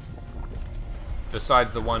reboot,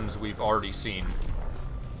 besides the ones we've already seen.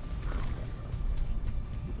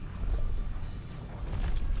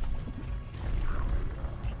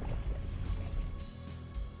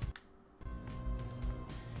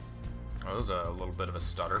 Oh, that was a little bit of a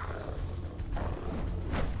stutter.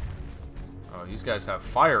 Oh, these guys have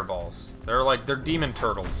fireballs. They're demon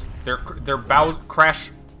turtles. They're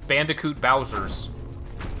Crash Bandicoot Bowsers.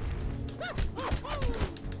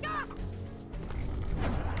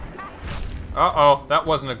 Uh-oh, that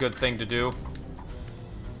wasn't a good thing to do.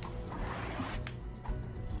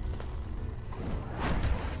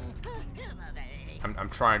 I'm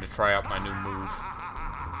trying to try out my new move.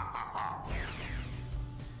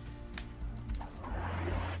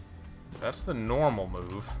 That's the normal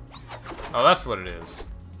move. Oh, that's what it is.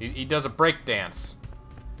 He does a break dance.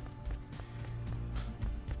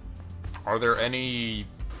 Are there any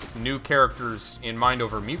new characters in Mind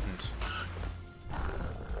Over Mutant?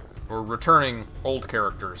 Or returning old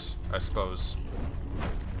characters, I suppose.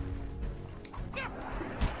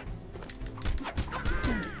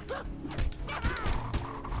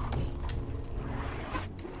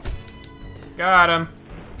 Got him.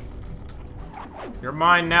 You're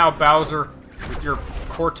mine now, Bowser, with your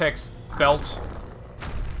Cortex belt.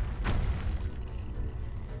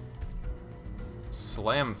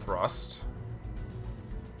 Slam thrust.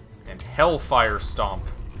 And Hellfire Stomp.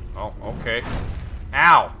 Oh, okay.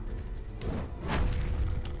 Ow!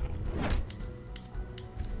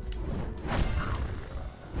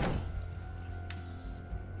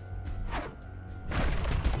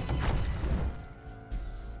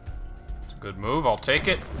 It's a good move, I'll take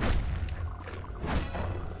it.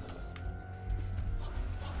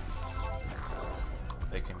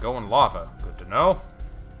 They can go in lava. Good to know.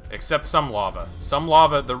 Except some lava. Some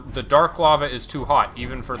lava, the dark lava is too hot,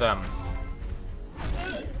 even for them.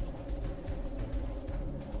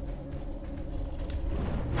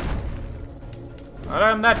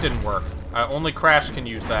 That didn't work. Only Crash can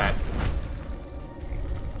use that.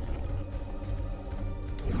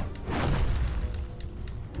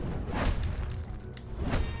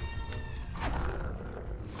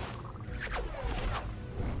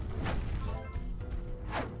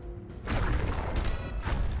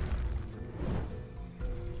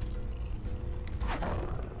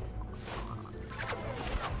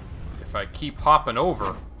 If I keep hopping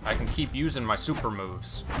over, I can keep using my super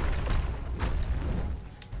moves.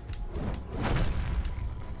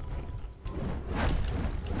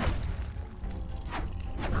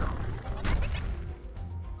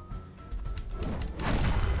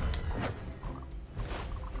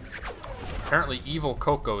 Apparently evil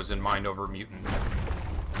Coco's in mind over mutant.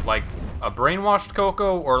 Like a brainwashed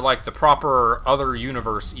Coco, or like the proper other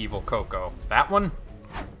universe evil Coco? That one?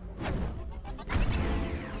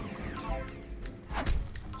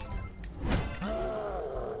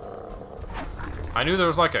 I knew there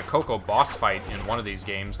was like a Coco boss fight in one of these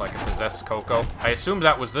games, like a possessed Coco. I assumed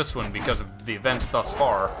that was this one because of the events thus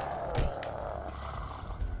far.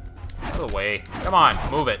 Out of the way. Come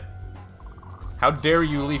on, move it. How dare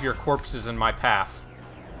you leave your corpses in my path?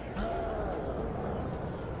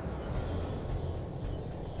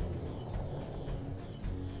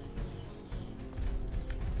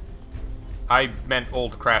 I meant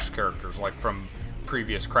old Crash characters, like from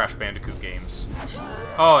previous Crash Bandicoot games.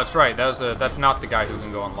 Oh, that's right. That's not the guy who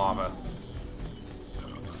can go in lava.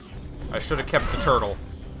 I should have kept the turtle.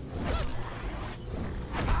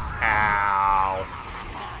 Ow.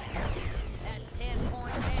 That's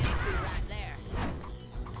 10-point Bandicoot right there.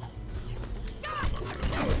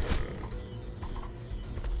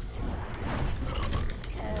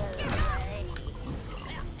 Well,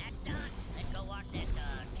 that's done. Let's go watch that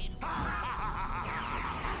 10-point.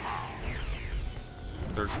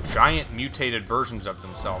 There's giant mutated versions of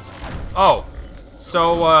themselves. Oh,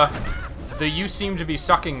 so the "you seem to be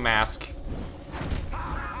sucking" mask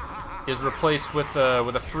is replaced with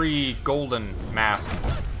a free golden mask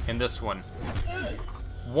in this one.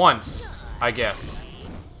 Once, I guess.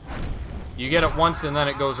 You get it once and then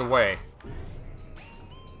it goes away.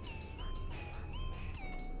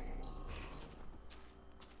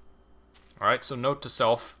 Alright, so note to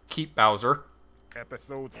self, keep Bowser.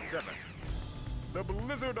 Episode 7. The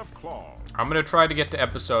Blizzard of Claws. I'm gonna try to get to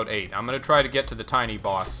episode 8. I'm gonna try to get to the tiny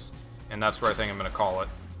boss, and that's what I think I'm gonna call it.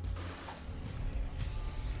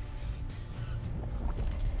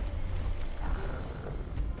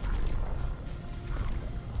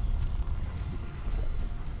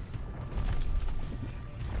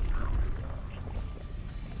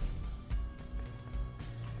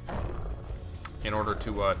 In order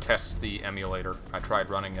to test the emulator, I tried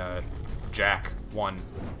running Jack 1.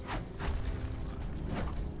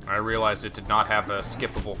 I realized it did not have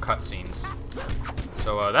skippable cutscenes.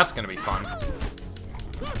 So that's gonna be fun.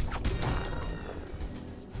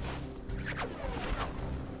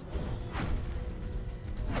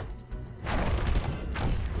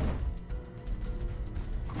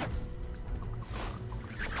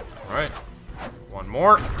 Alright. One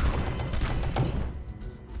more.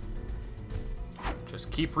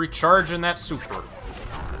 Just keep recharging that super.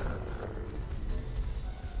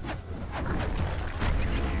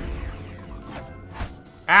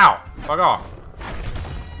 Ow! Fuck off.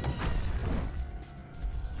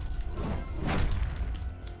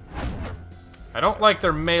 I don't like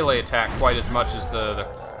their melee attack quite as much as the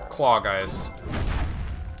claw guys.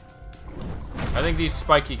 I think these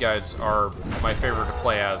spiky guys are my favorite to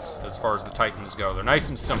play as far as the Titans go. They're nice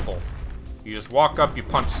and simple. You just walk up, you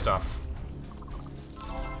punch stuff.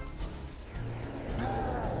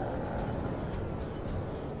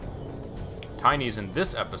 Tiny's in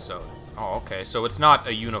this episode. Oh, okay. So it's not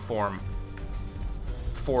a uniform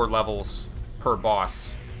 4 levels per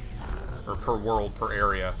boss. Or per world, per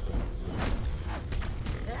area.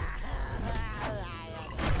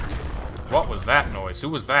 What was that noise? Who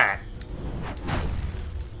was that?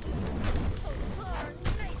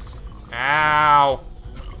 Ow!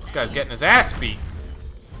 This guy's getting his ass beat.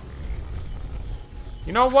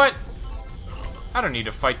 You know what? I don't need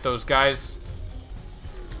to fight those guys.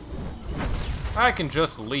 I can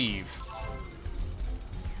just leave.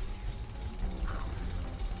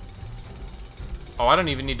 Oh, I don't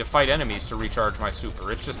even need to fight enemies to recharge my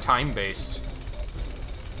super. It's just time-based.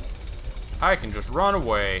 I can just run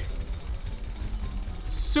away.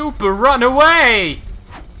 Super, run away!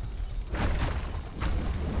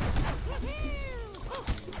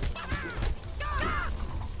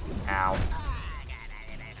 Ow.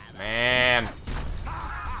 Man.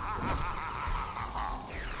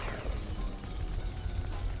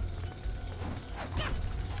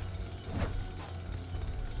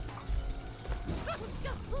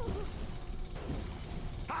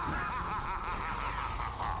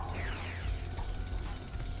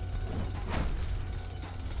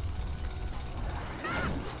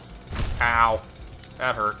 Ow.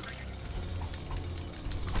 That hurt.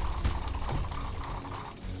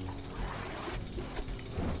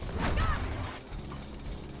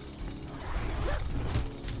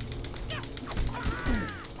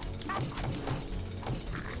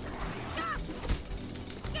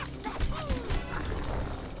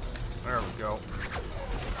 There we go.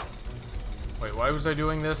 Wait, why was I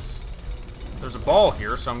doing this? There's a ball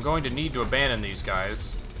here, so I'm going to need to abandon these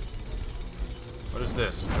guys. What is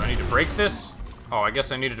this? Do I need to break this? Oh, I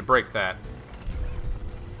guess I needed to break that.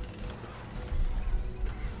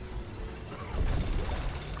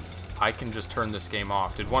 I can just turn this game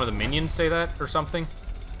off. Did one of the minions say that or something?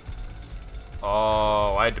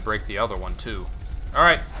 Oh, I had to break the other one too.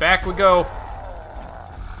 Alright, back we go.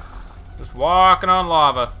 Just walking on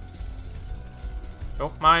lava.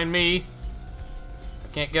 Don't mind me. I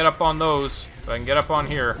can't get up on those, but I can get up on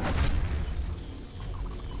here.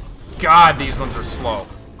 God, these ones are slow.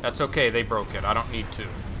 That's okay, they broke it. I don't need to.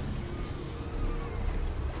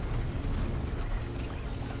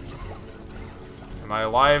 Am I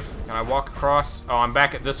alive? Can I walk across? Oh, I'm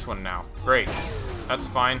back at this one now. Great. That's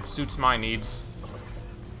fine. Suits my needs.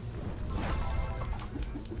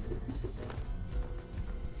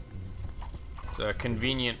 It's a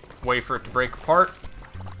convenient way for it to break apart.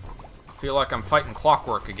 I feel like I'm fighting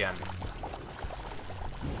clockwork again.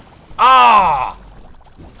 Ah!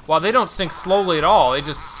 Wow, they don't sink slowly at all. They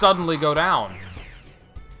just suddenly go down.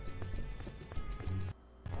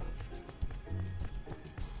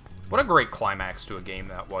 What a great climax to a game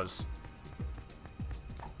that was.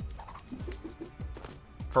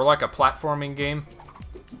 For like a platforming game,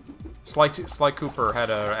 Sly Cooper had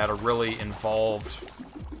a really involved,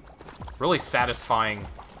 really satisfying,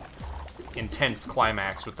 intense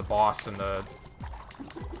climax with the boss and the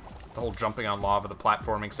whole jumping on lava, the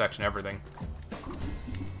platforming section, everything.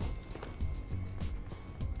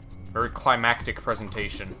 Very climactic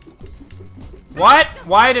presentation. What?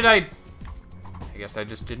 Why did I guess I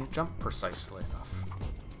just didn't jump precisely enough.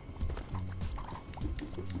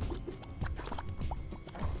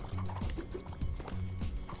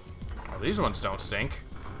 Well, these ones don't sink.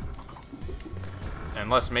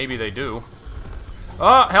 Unless maybe they do.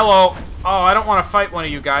 Oh, hello. Oh, I don't want to fight one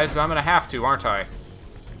of you guys, but I'm gonna have to, aren't I?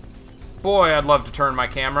 Boy, I'd love to turn my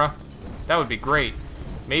camera. That would be great.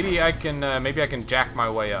 Maybe I can jack my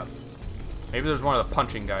way up. Maybe there's one of the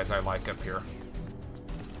punching guys I like up here.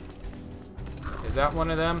 Is that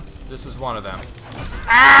one of them? This is one of them.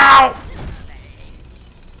 Ow!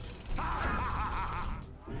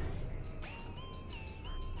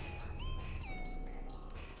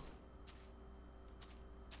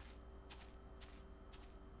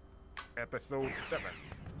 Episode 7.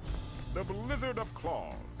 The Blizzard of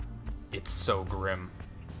Claws. It's so grim.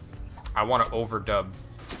 I want to overdub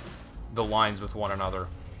the lines with one another.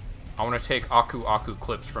 I want to take Aku Aku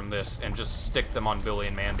clips from this and just stick them on Billy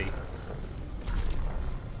and Mandy.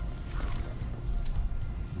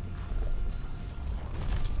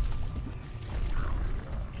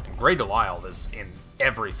 Grey Delisle is in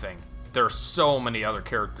everything. There are so many other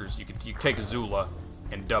characters. You could take Azula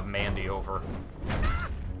and dub Mandy over.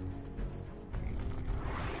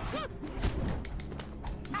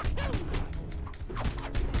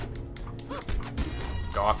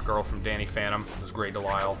 Goth Girl from Danny Phantom was Grey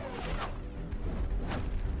Delisle.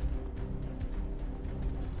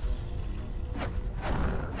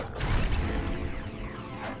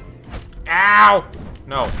 Ow!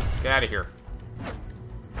 No, get out of here.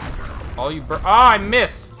 All you oh, I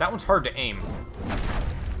miss! That one's hard to aim.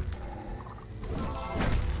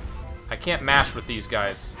 I can't mash with these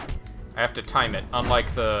guys. I have to time it,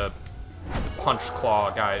 unlike the punch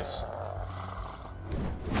claw guys.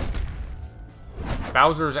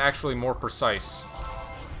 Bowser is actually more precise.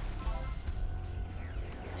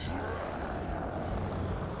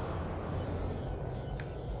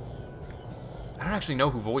 I don't actually know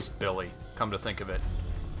who voiced Billy, come to think of it.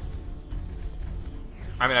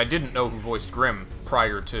 I mean, I didn't know who voiced Grim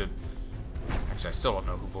prior to... Actually, I still don't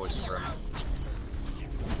know who voiced Grim.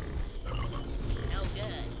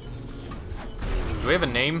 Do we have a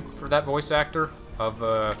name for that voice actor of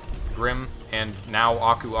Grim and now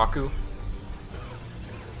Aku Aku?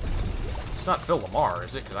 It's not Phil Lamar,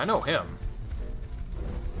 is it? Because I know him.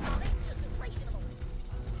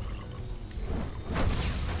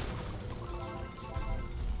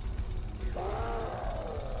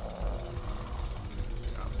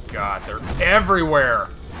 God, they're everywhere.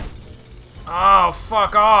 Oh,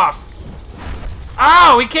 fuck off.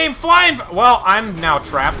 Oh, he came flying. Well, I'm now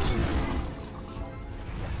trapped.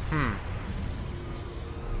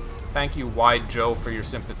 Thank you, Wide Joe, for your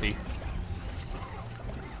sympathy.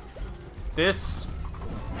 This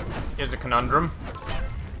is a conundrum.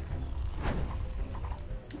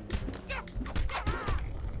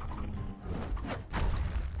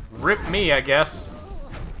 Rip me, I guess.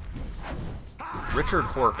 Richard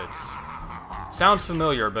Horvitz. Sounds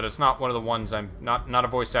familiar, but it's not one of the ones I'm not a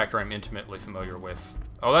voice actor I'm intimately familiar with.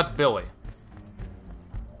 Oh, that's Billy.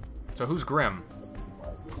 So who's Grim?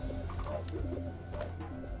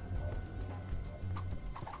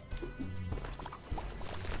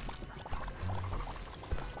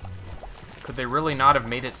 Could they really not have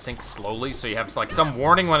made it sink slowly so you have, like, some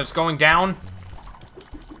warning when it's going down?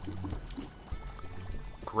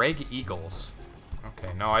 Greg Eagles.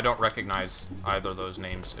 Okay, no, I don't recognize either of those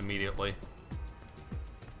names immediately.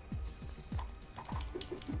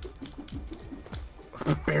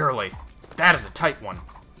 Barely. That is a tight one.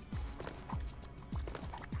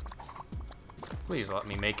 Please let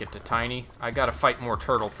me make it to Tiny. I gotta fight more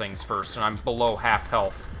turtle things first, and I'm below half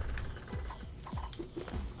health.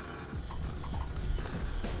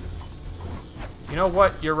 You know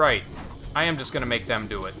what? You're right. I am just gonna make them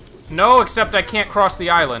do it. No, except I can't cross the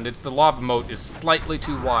island. It's the lava moat is slightly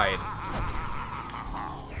too wide.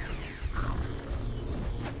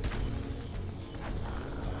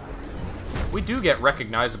 We do get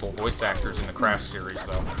recognizable voice actors in the Crash series,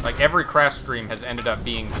 though. Like, every Crash stream has ended up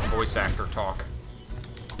being this voice actor talk.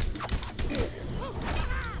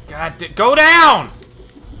 God, go down!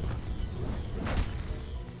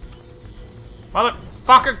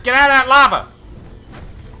 Motherfucker, get out of that lava!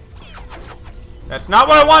 That's not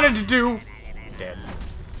what I wanted to do! Dead.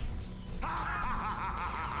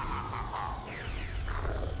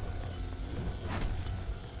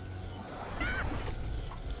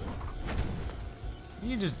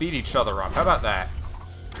 You just beat each other up. How about that?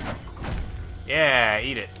 Yeah,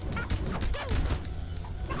 eat it.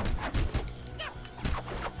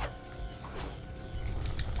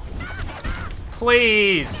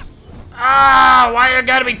 Please! Ah, why there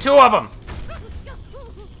gotta be two of them?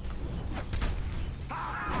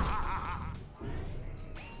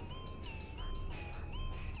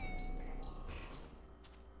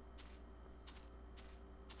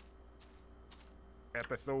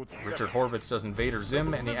 Episode 7. Richard Horvitz does Invader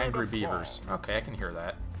Zim and the Angry Beavers. Okay, I can hear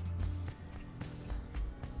that.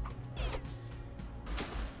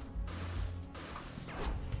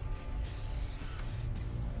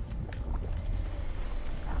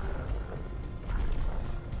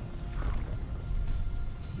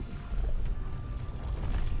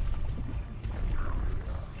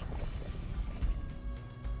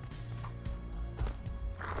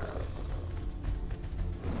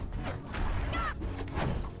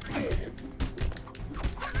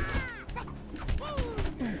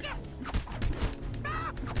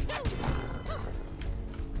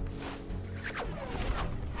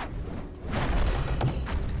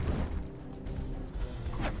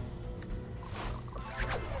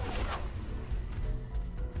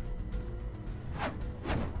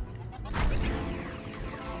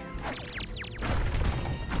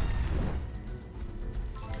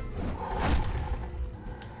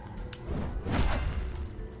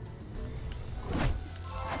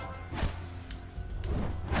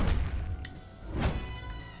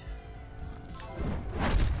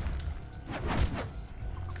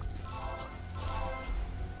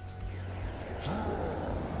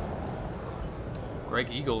 Greg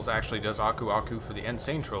Eagles actually does Aku Aku for the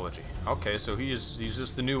Insane trilogy. Okay, so he's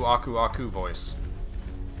just the new Aku Aku voice.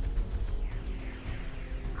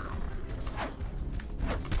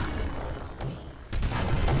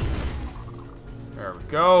 There we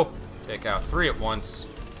go. Take out 3 at once.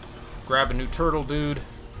 Grab a new turtle dude.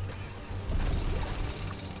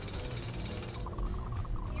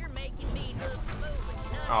 You're making me look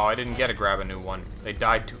moving. Oh, I didn't get to grab a new one. They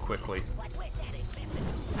died too quickly.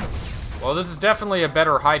 Well, this is definitely a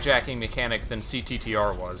better hijacking mechanic than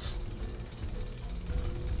CTTR was.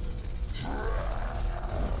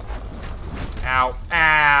 Ow.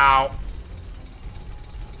 Ow!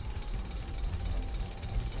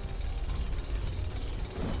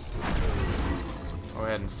 Go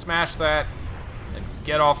ahead and smash that, and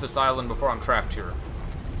get off this island before I'm trapped here.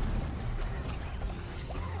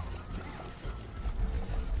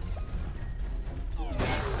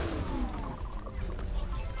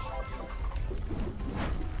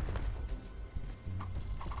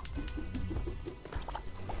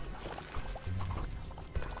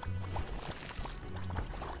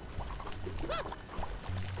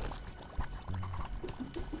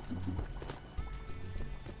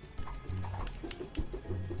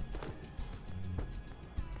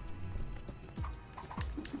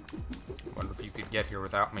 Get here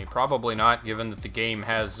without me. Probably not, given that the game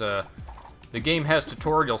has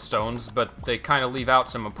tutorial stones, but they kind of leave out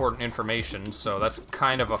some important information, so that's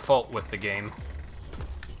kind of a fault with the game.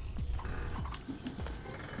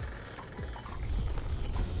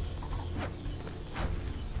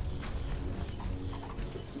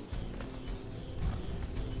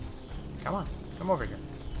 Come on, come over here.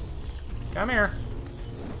 Come here.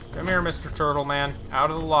 Come here, Mr. Turtle Man.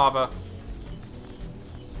 Out of the lava.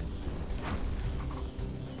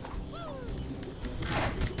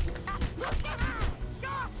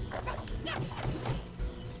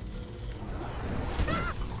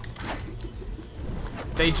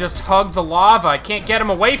 They just hug the lava. I can't get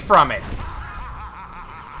him away from it.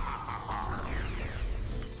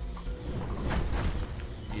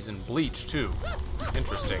 He's in bleach, too.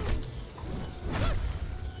 Interesting.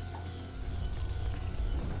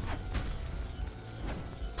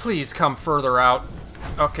 Please come further out.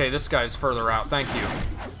 Okay, this guy's further out. Thank you.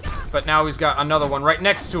 But now he's got another one right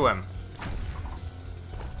next to him.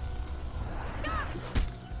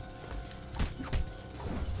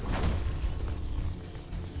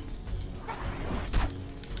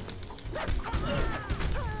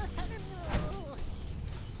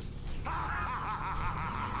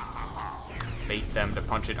 Bait them to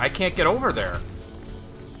punch it. I can't get over there.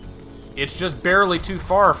 It's just barely too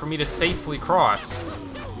far for me to safely cross.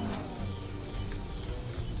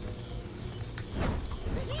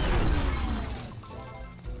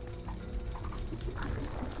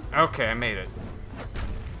 Okay, I made it.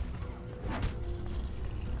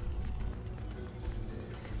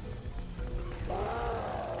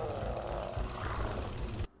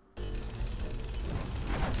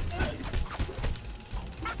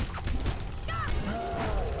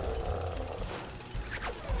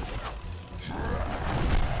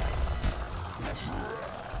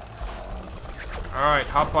 Alright,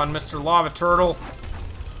 hop on Mr. Lava Turtle.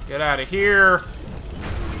 Get out of here.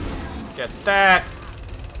 Get that.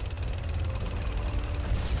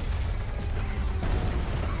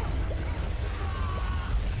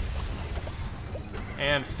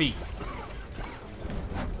 And feet.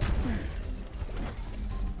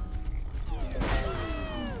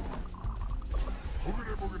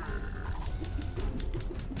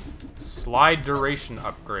 Slide duration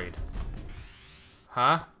upgrade.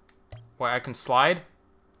 Huh? Why, I can slide?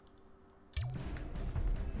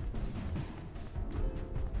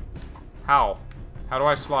 How? How do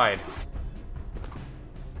I slide?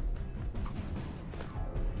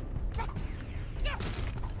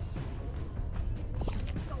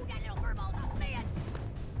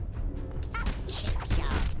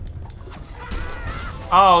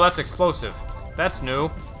 Oh, that's explosive. That's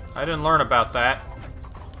new. I didn't learn about that.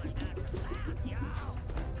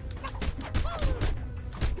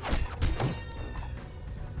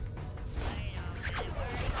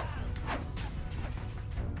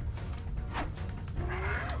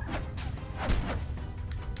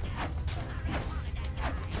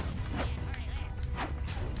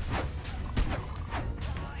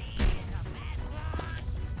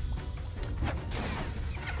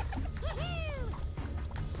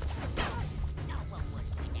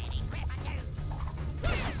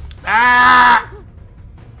 Ah!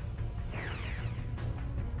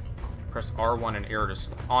 Press R1 and air to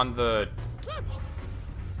on the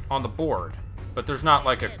board, but there's not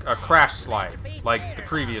like a crash slide like the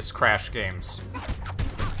previous Crash games.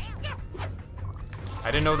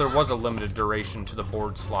 I didn't know there was a limited duration to the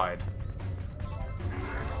board slide.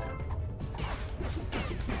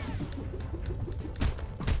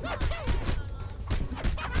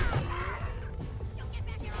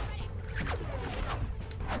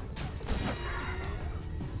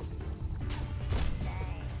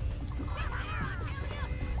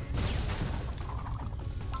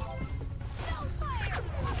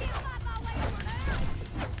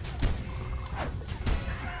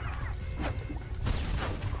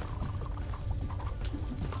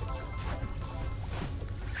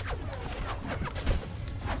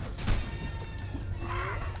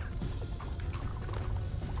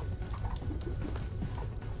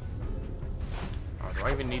 Do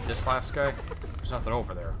I even need this last guy? There's nothing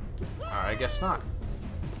over there. I guess not.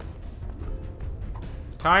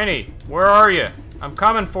 Tiny, where are you? I'm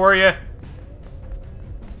coming for you.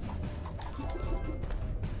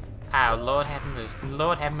 Oh, Lord have mercy.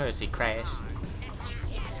 Lord have mercy, Crash.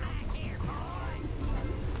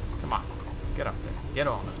 Come on. Get up there. Get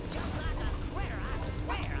on it.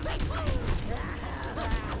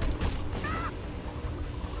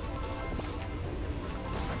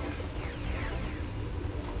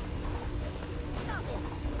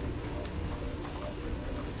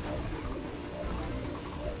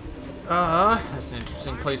 That's an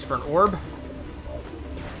interesting place for an orb.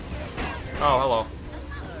 Oh, hello.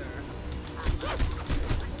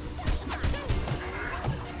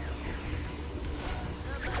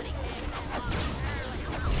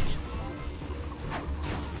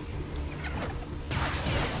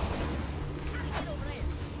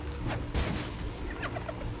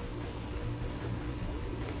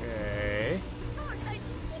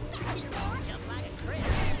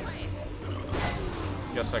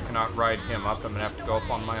 Guess I cannot ride him up. I'm gonna have to go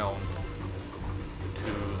up on my own.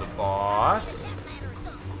 To the boss.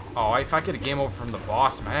 Oh, if I get a game over from the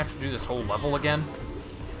boss, am I gonna have to do this whole level again?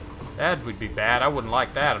 That would be bad. I wouldn't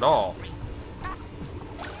like that at all.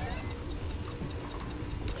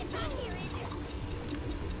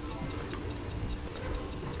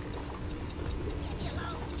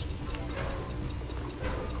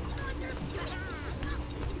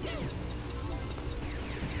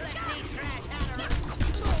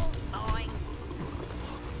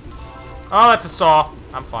 Oh, that's a saw.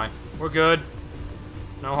 I'm fine. We're good.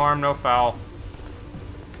 No harm, no foul.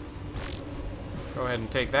 Go ahead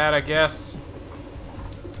and take that, I guess.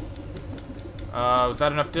 Was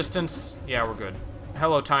that enough distance? Yeah, we're good.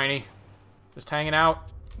 Hello, Tiny. Just hanging out.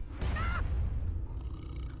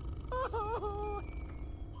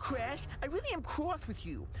 Crash, I really am cross with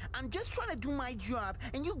you. I'm just trying to do my job,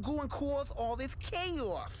 and you go and cause all this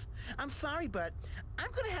chaos. I'm sorry, but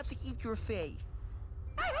I'm gonna have to eat your face.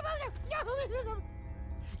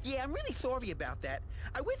 Yeah, I'm really sorry about that.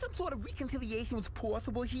 I wish some sort of reconciliation was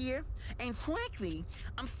possible here. And frankly,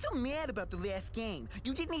 I'm still mad about the last game.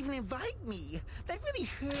 You didn't even invite me. That really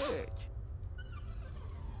hurt.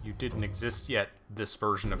 You didn't exist yet, this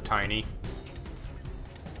version of Tiny.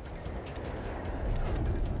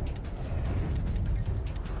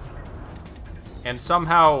 And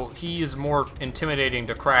somehow he is more intimidating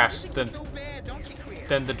to Crash than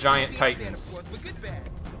the giant titans.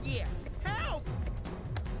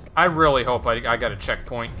 I really hope I got a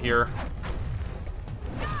checkpoint here,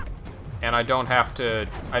 and I don't have to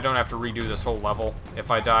redo this whole level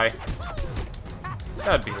if I die.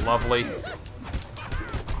 That'd be lovely. Hey,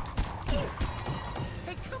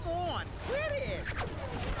 come on, quit it!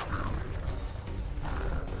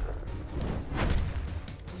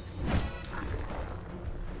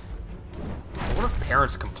 What if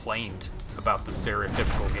parents complained about the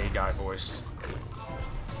stereotypical gay guy voice?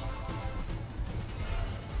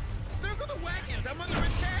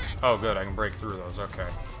 Oh, good. I can break through those. Okay.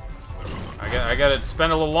 I gotta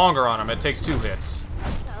spend a little longer on them. It takes 2 hits.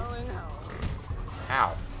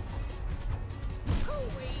 Ow.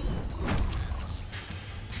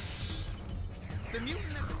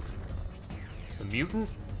 The mutant?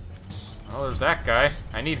 Oh, there's that guy.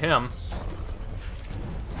 I need him.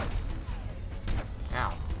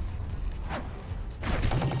 Ow.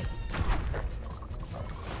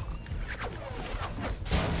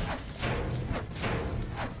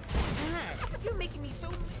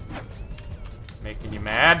 Making you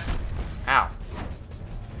mad? Ow.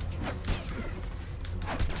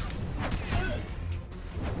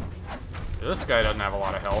 This guy doesn't have a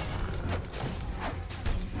lot of health.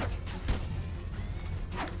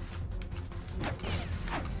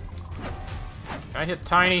 Can I hit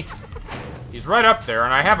Tiny? He's right up there,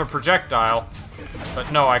 and I have a projectile.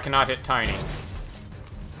 But no, I cannot hit Tiny.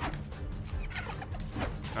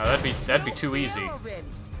 No, that'd be too easy.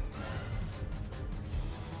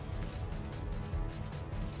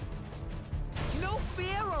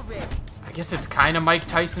 I guess it's kind of Mike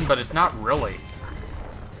Tyson, but it's not really.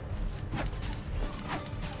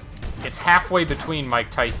 It's halfway between Mike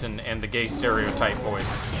Tyson and the gay stereotype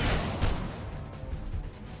voice.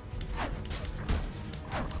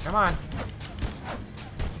 Come on.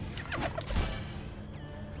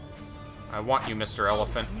 I want you, Mr.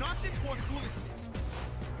 Elephant.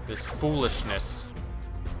 This foolishness.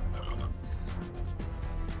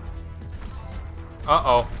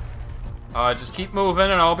 Uh-oh. Just keep moving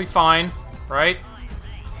and I'll be fine, right?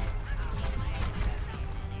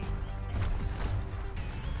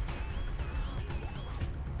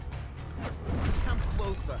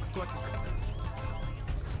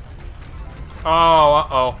 Oh,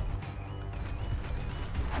 uh-oh.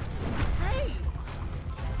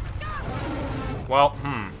 Well,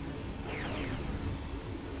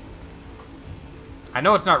 I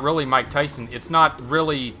know it's not really Mike Tyson. It's not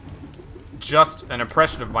really just an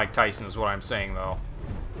impression of Mike Tyson is what I'm saying, though.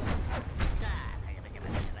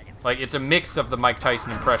 Like, it's a mix of the Mike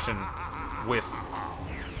Tyson impression with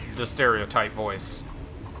the stereotype voice.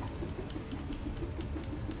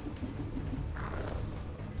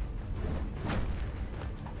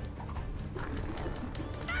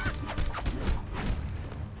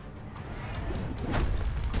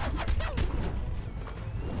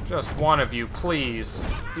 Just one of you, please.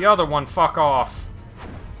 The other one, fuck off.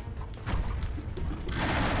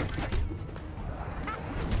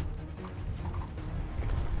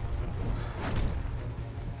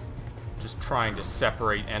 Just trying to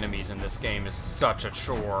separate enemies in this game is such a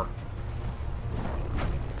chore.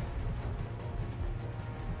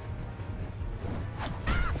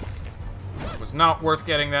 It was not worth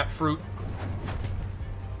getting that fruit.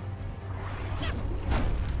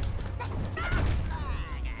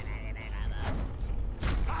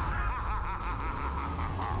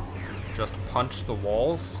 Just punch the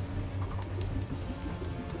walls?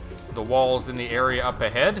 the walls in the area up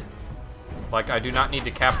ahead. Like, I do not need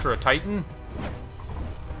to capture a Titan.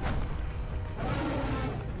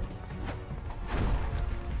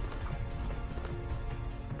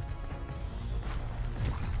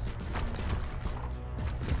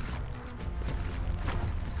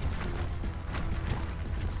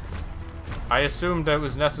 I assumed it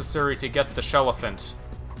was necessary to get the Shelephant.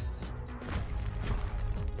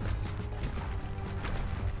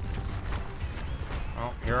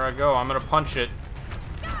 Oh, here I go. I'm gonna punch it.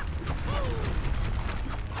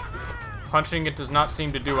 Punching it does not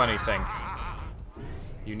seem to do anything.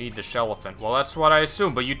 You need the Shelephant. Well, that's what I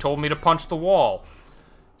assumed, but you told me to punch the wall.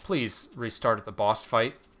 Please restart at the boss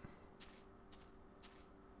fight.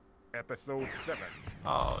 Episode 7.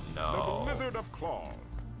 Oh, no. The Blizzard of Claws.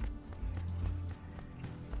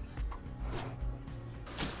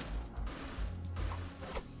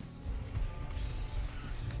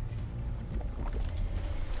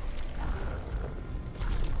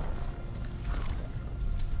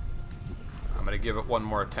 I'm gonna give it one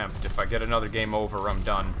more attempt. If I get another game over, I'm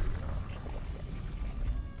done.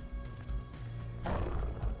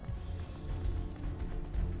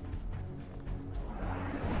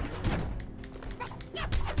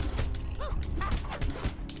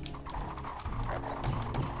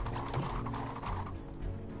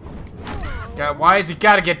 God, why has he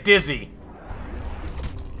gotta get dizzy?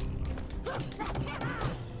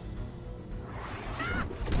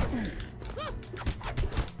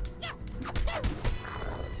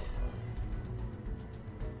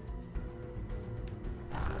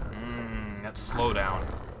 That's slowdown.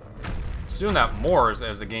 Soon that more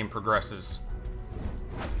as the game progresses.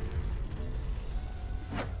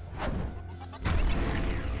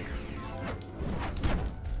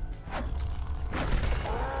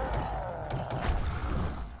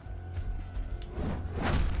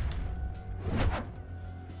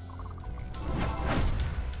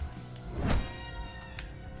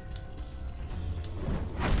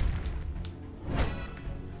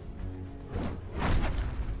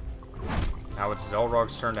 Now it's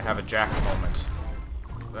Xelrog's turn to have a Jack moment.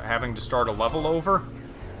 Having to start a level over?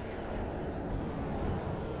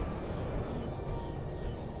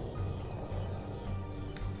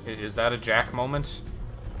 Is that a Jack moment?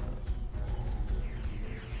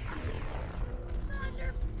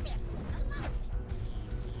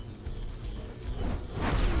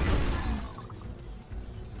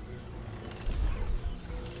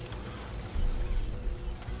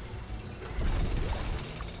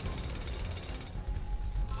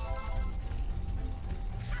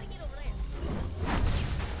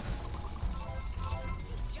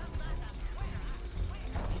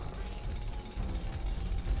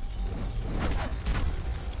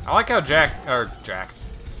 I like how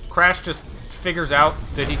Crash just figures out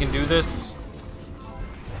that he can do this.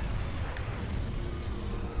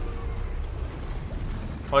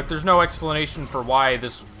 Like, there's no explanation for why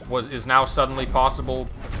this is now suddenly possible,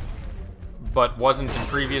 but wasn't in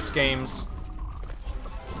previous games.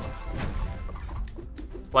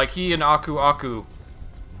 Like, he and Aku Aku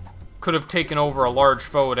could have taken over a large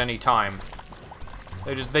foe at any time.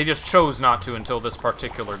 They just chose not to until this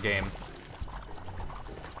particular game.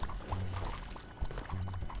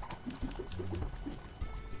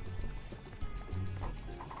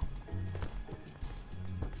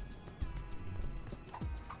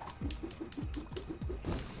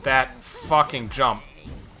 That fucking jump.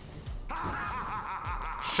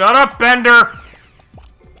 Shut up, Bender!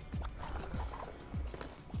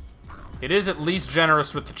 It is at least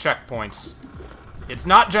generous with the checkpoints. It's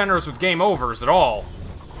not generous with game overs at all.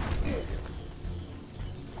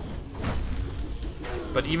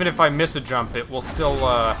 But even if I miss a jump, it will still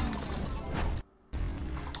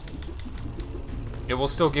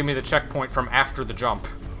give me the checkpoint from after the jump.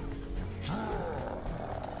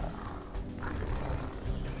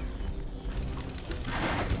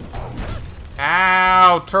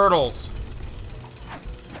 Ow, turtles.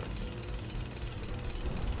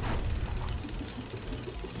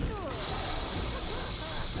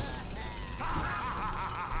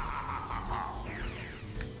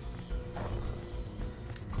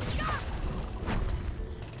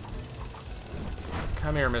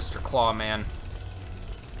 Come here, Mr. Clawman.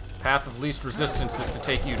 Path of least resistance is to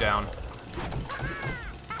take you down.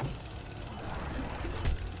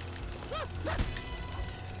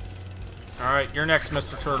 Alright, you're next,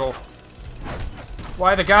 Mr. Turtle.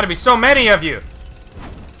 Why there gotta be so many of you?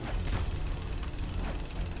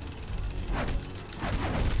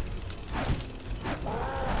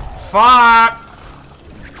 Fuck!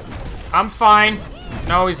 I'm fine.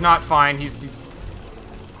 No, he's not fine. He's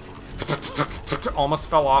almost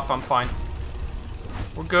fell off. I'm fine.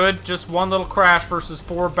 We're good. Just one little Crash versus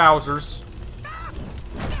 4 Bowsers.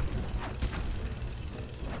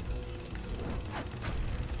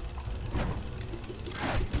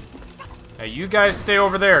 Hey, you guys stay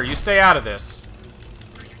over there. You stay out of this.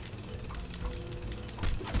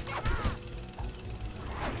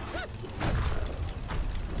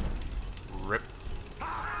 Rip.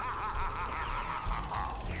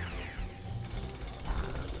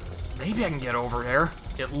 Maybe I can get over there.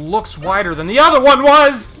 It looks wider than the other one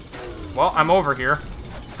was! Well, I'm over here.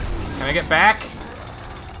 Can I get back?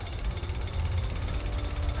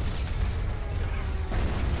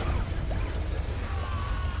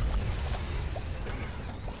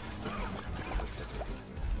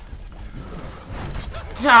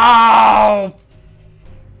 No!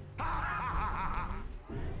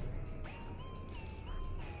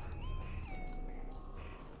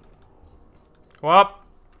 Well,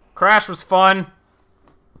 Crash was fun.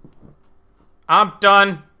 I'm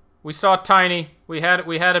done. We saw Tiny. We had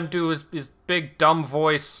him do his big dumb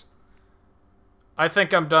voice. I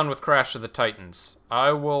think I'm done with Crash of the Titans.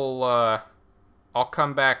 I will I'll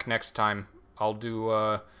come back next time. I'll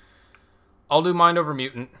do Mind Over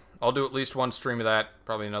Mutant. I'll do at least one stream of that,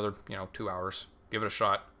 probably another, 2 hours. Give it a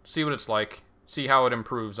shot. See what it's like. See how it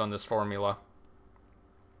improves on this formula.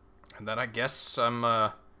 And then I guess I'm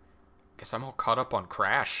all caught up on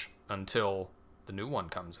Crash until the new one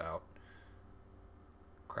comes out.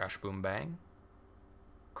 Crash Boom Bang.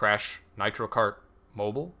 Crash Nitro Kart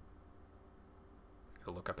Mobile.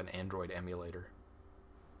 Gotta look up an Android emulator.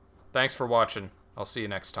 Thanks for watching. I'll see you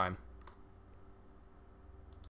next time.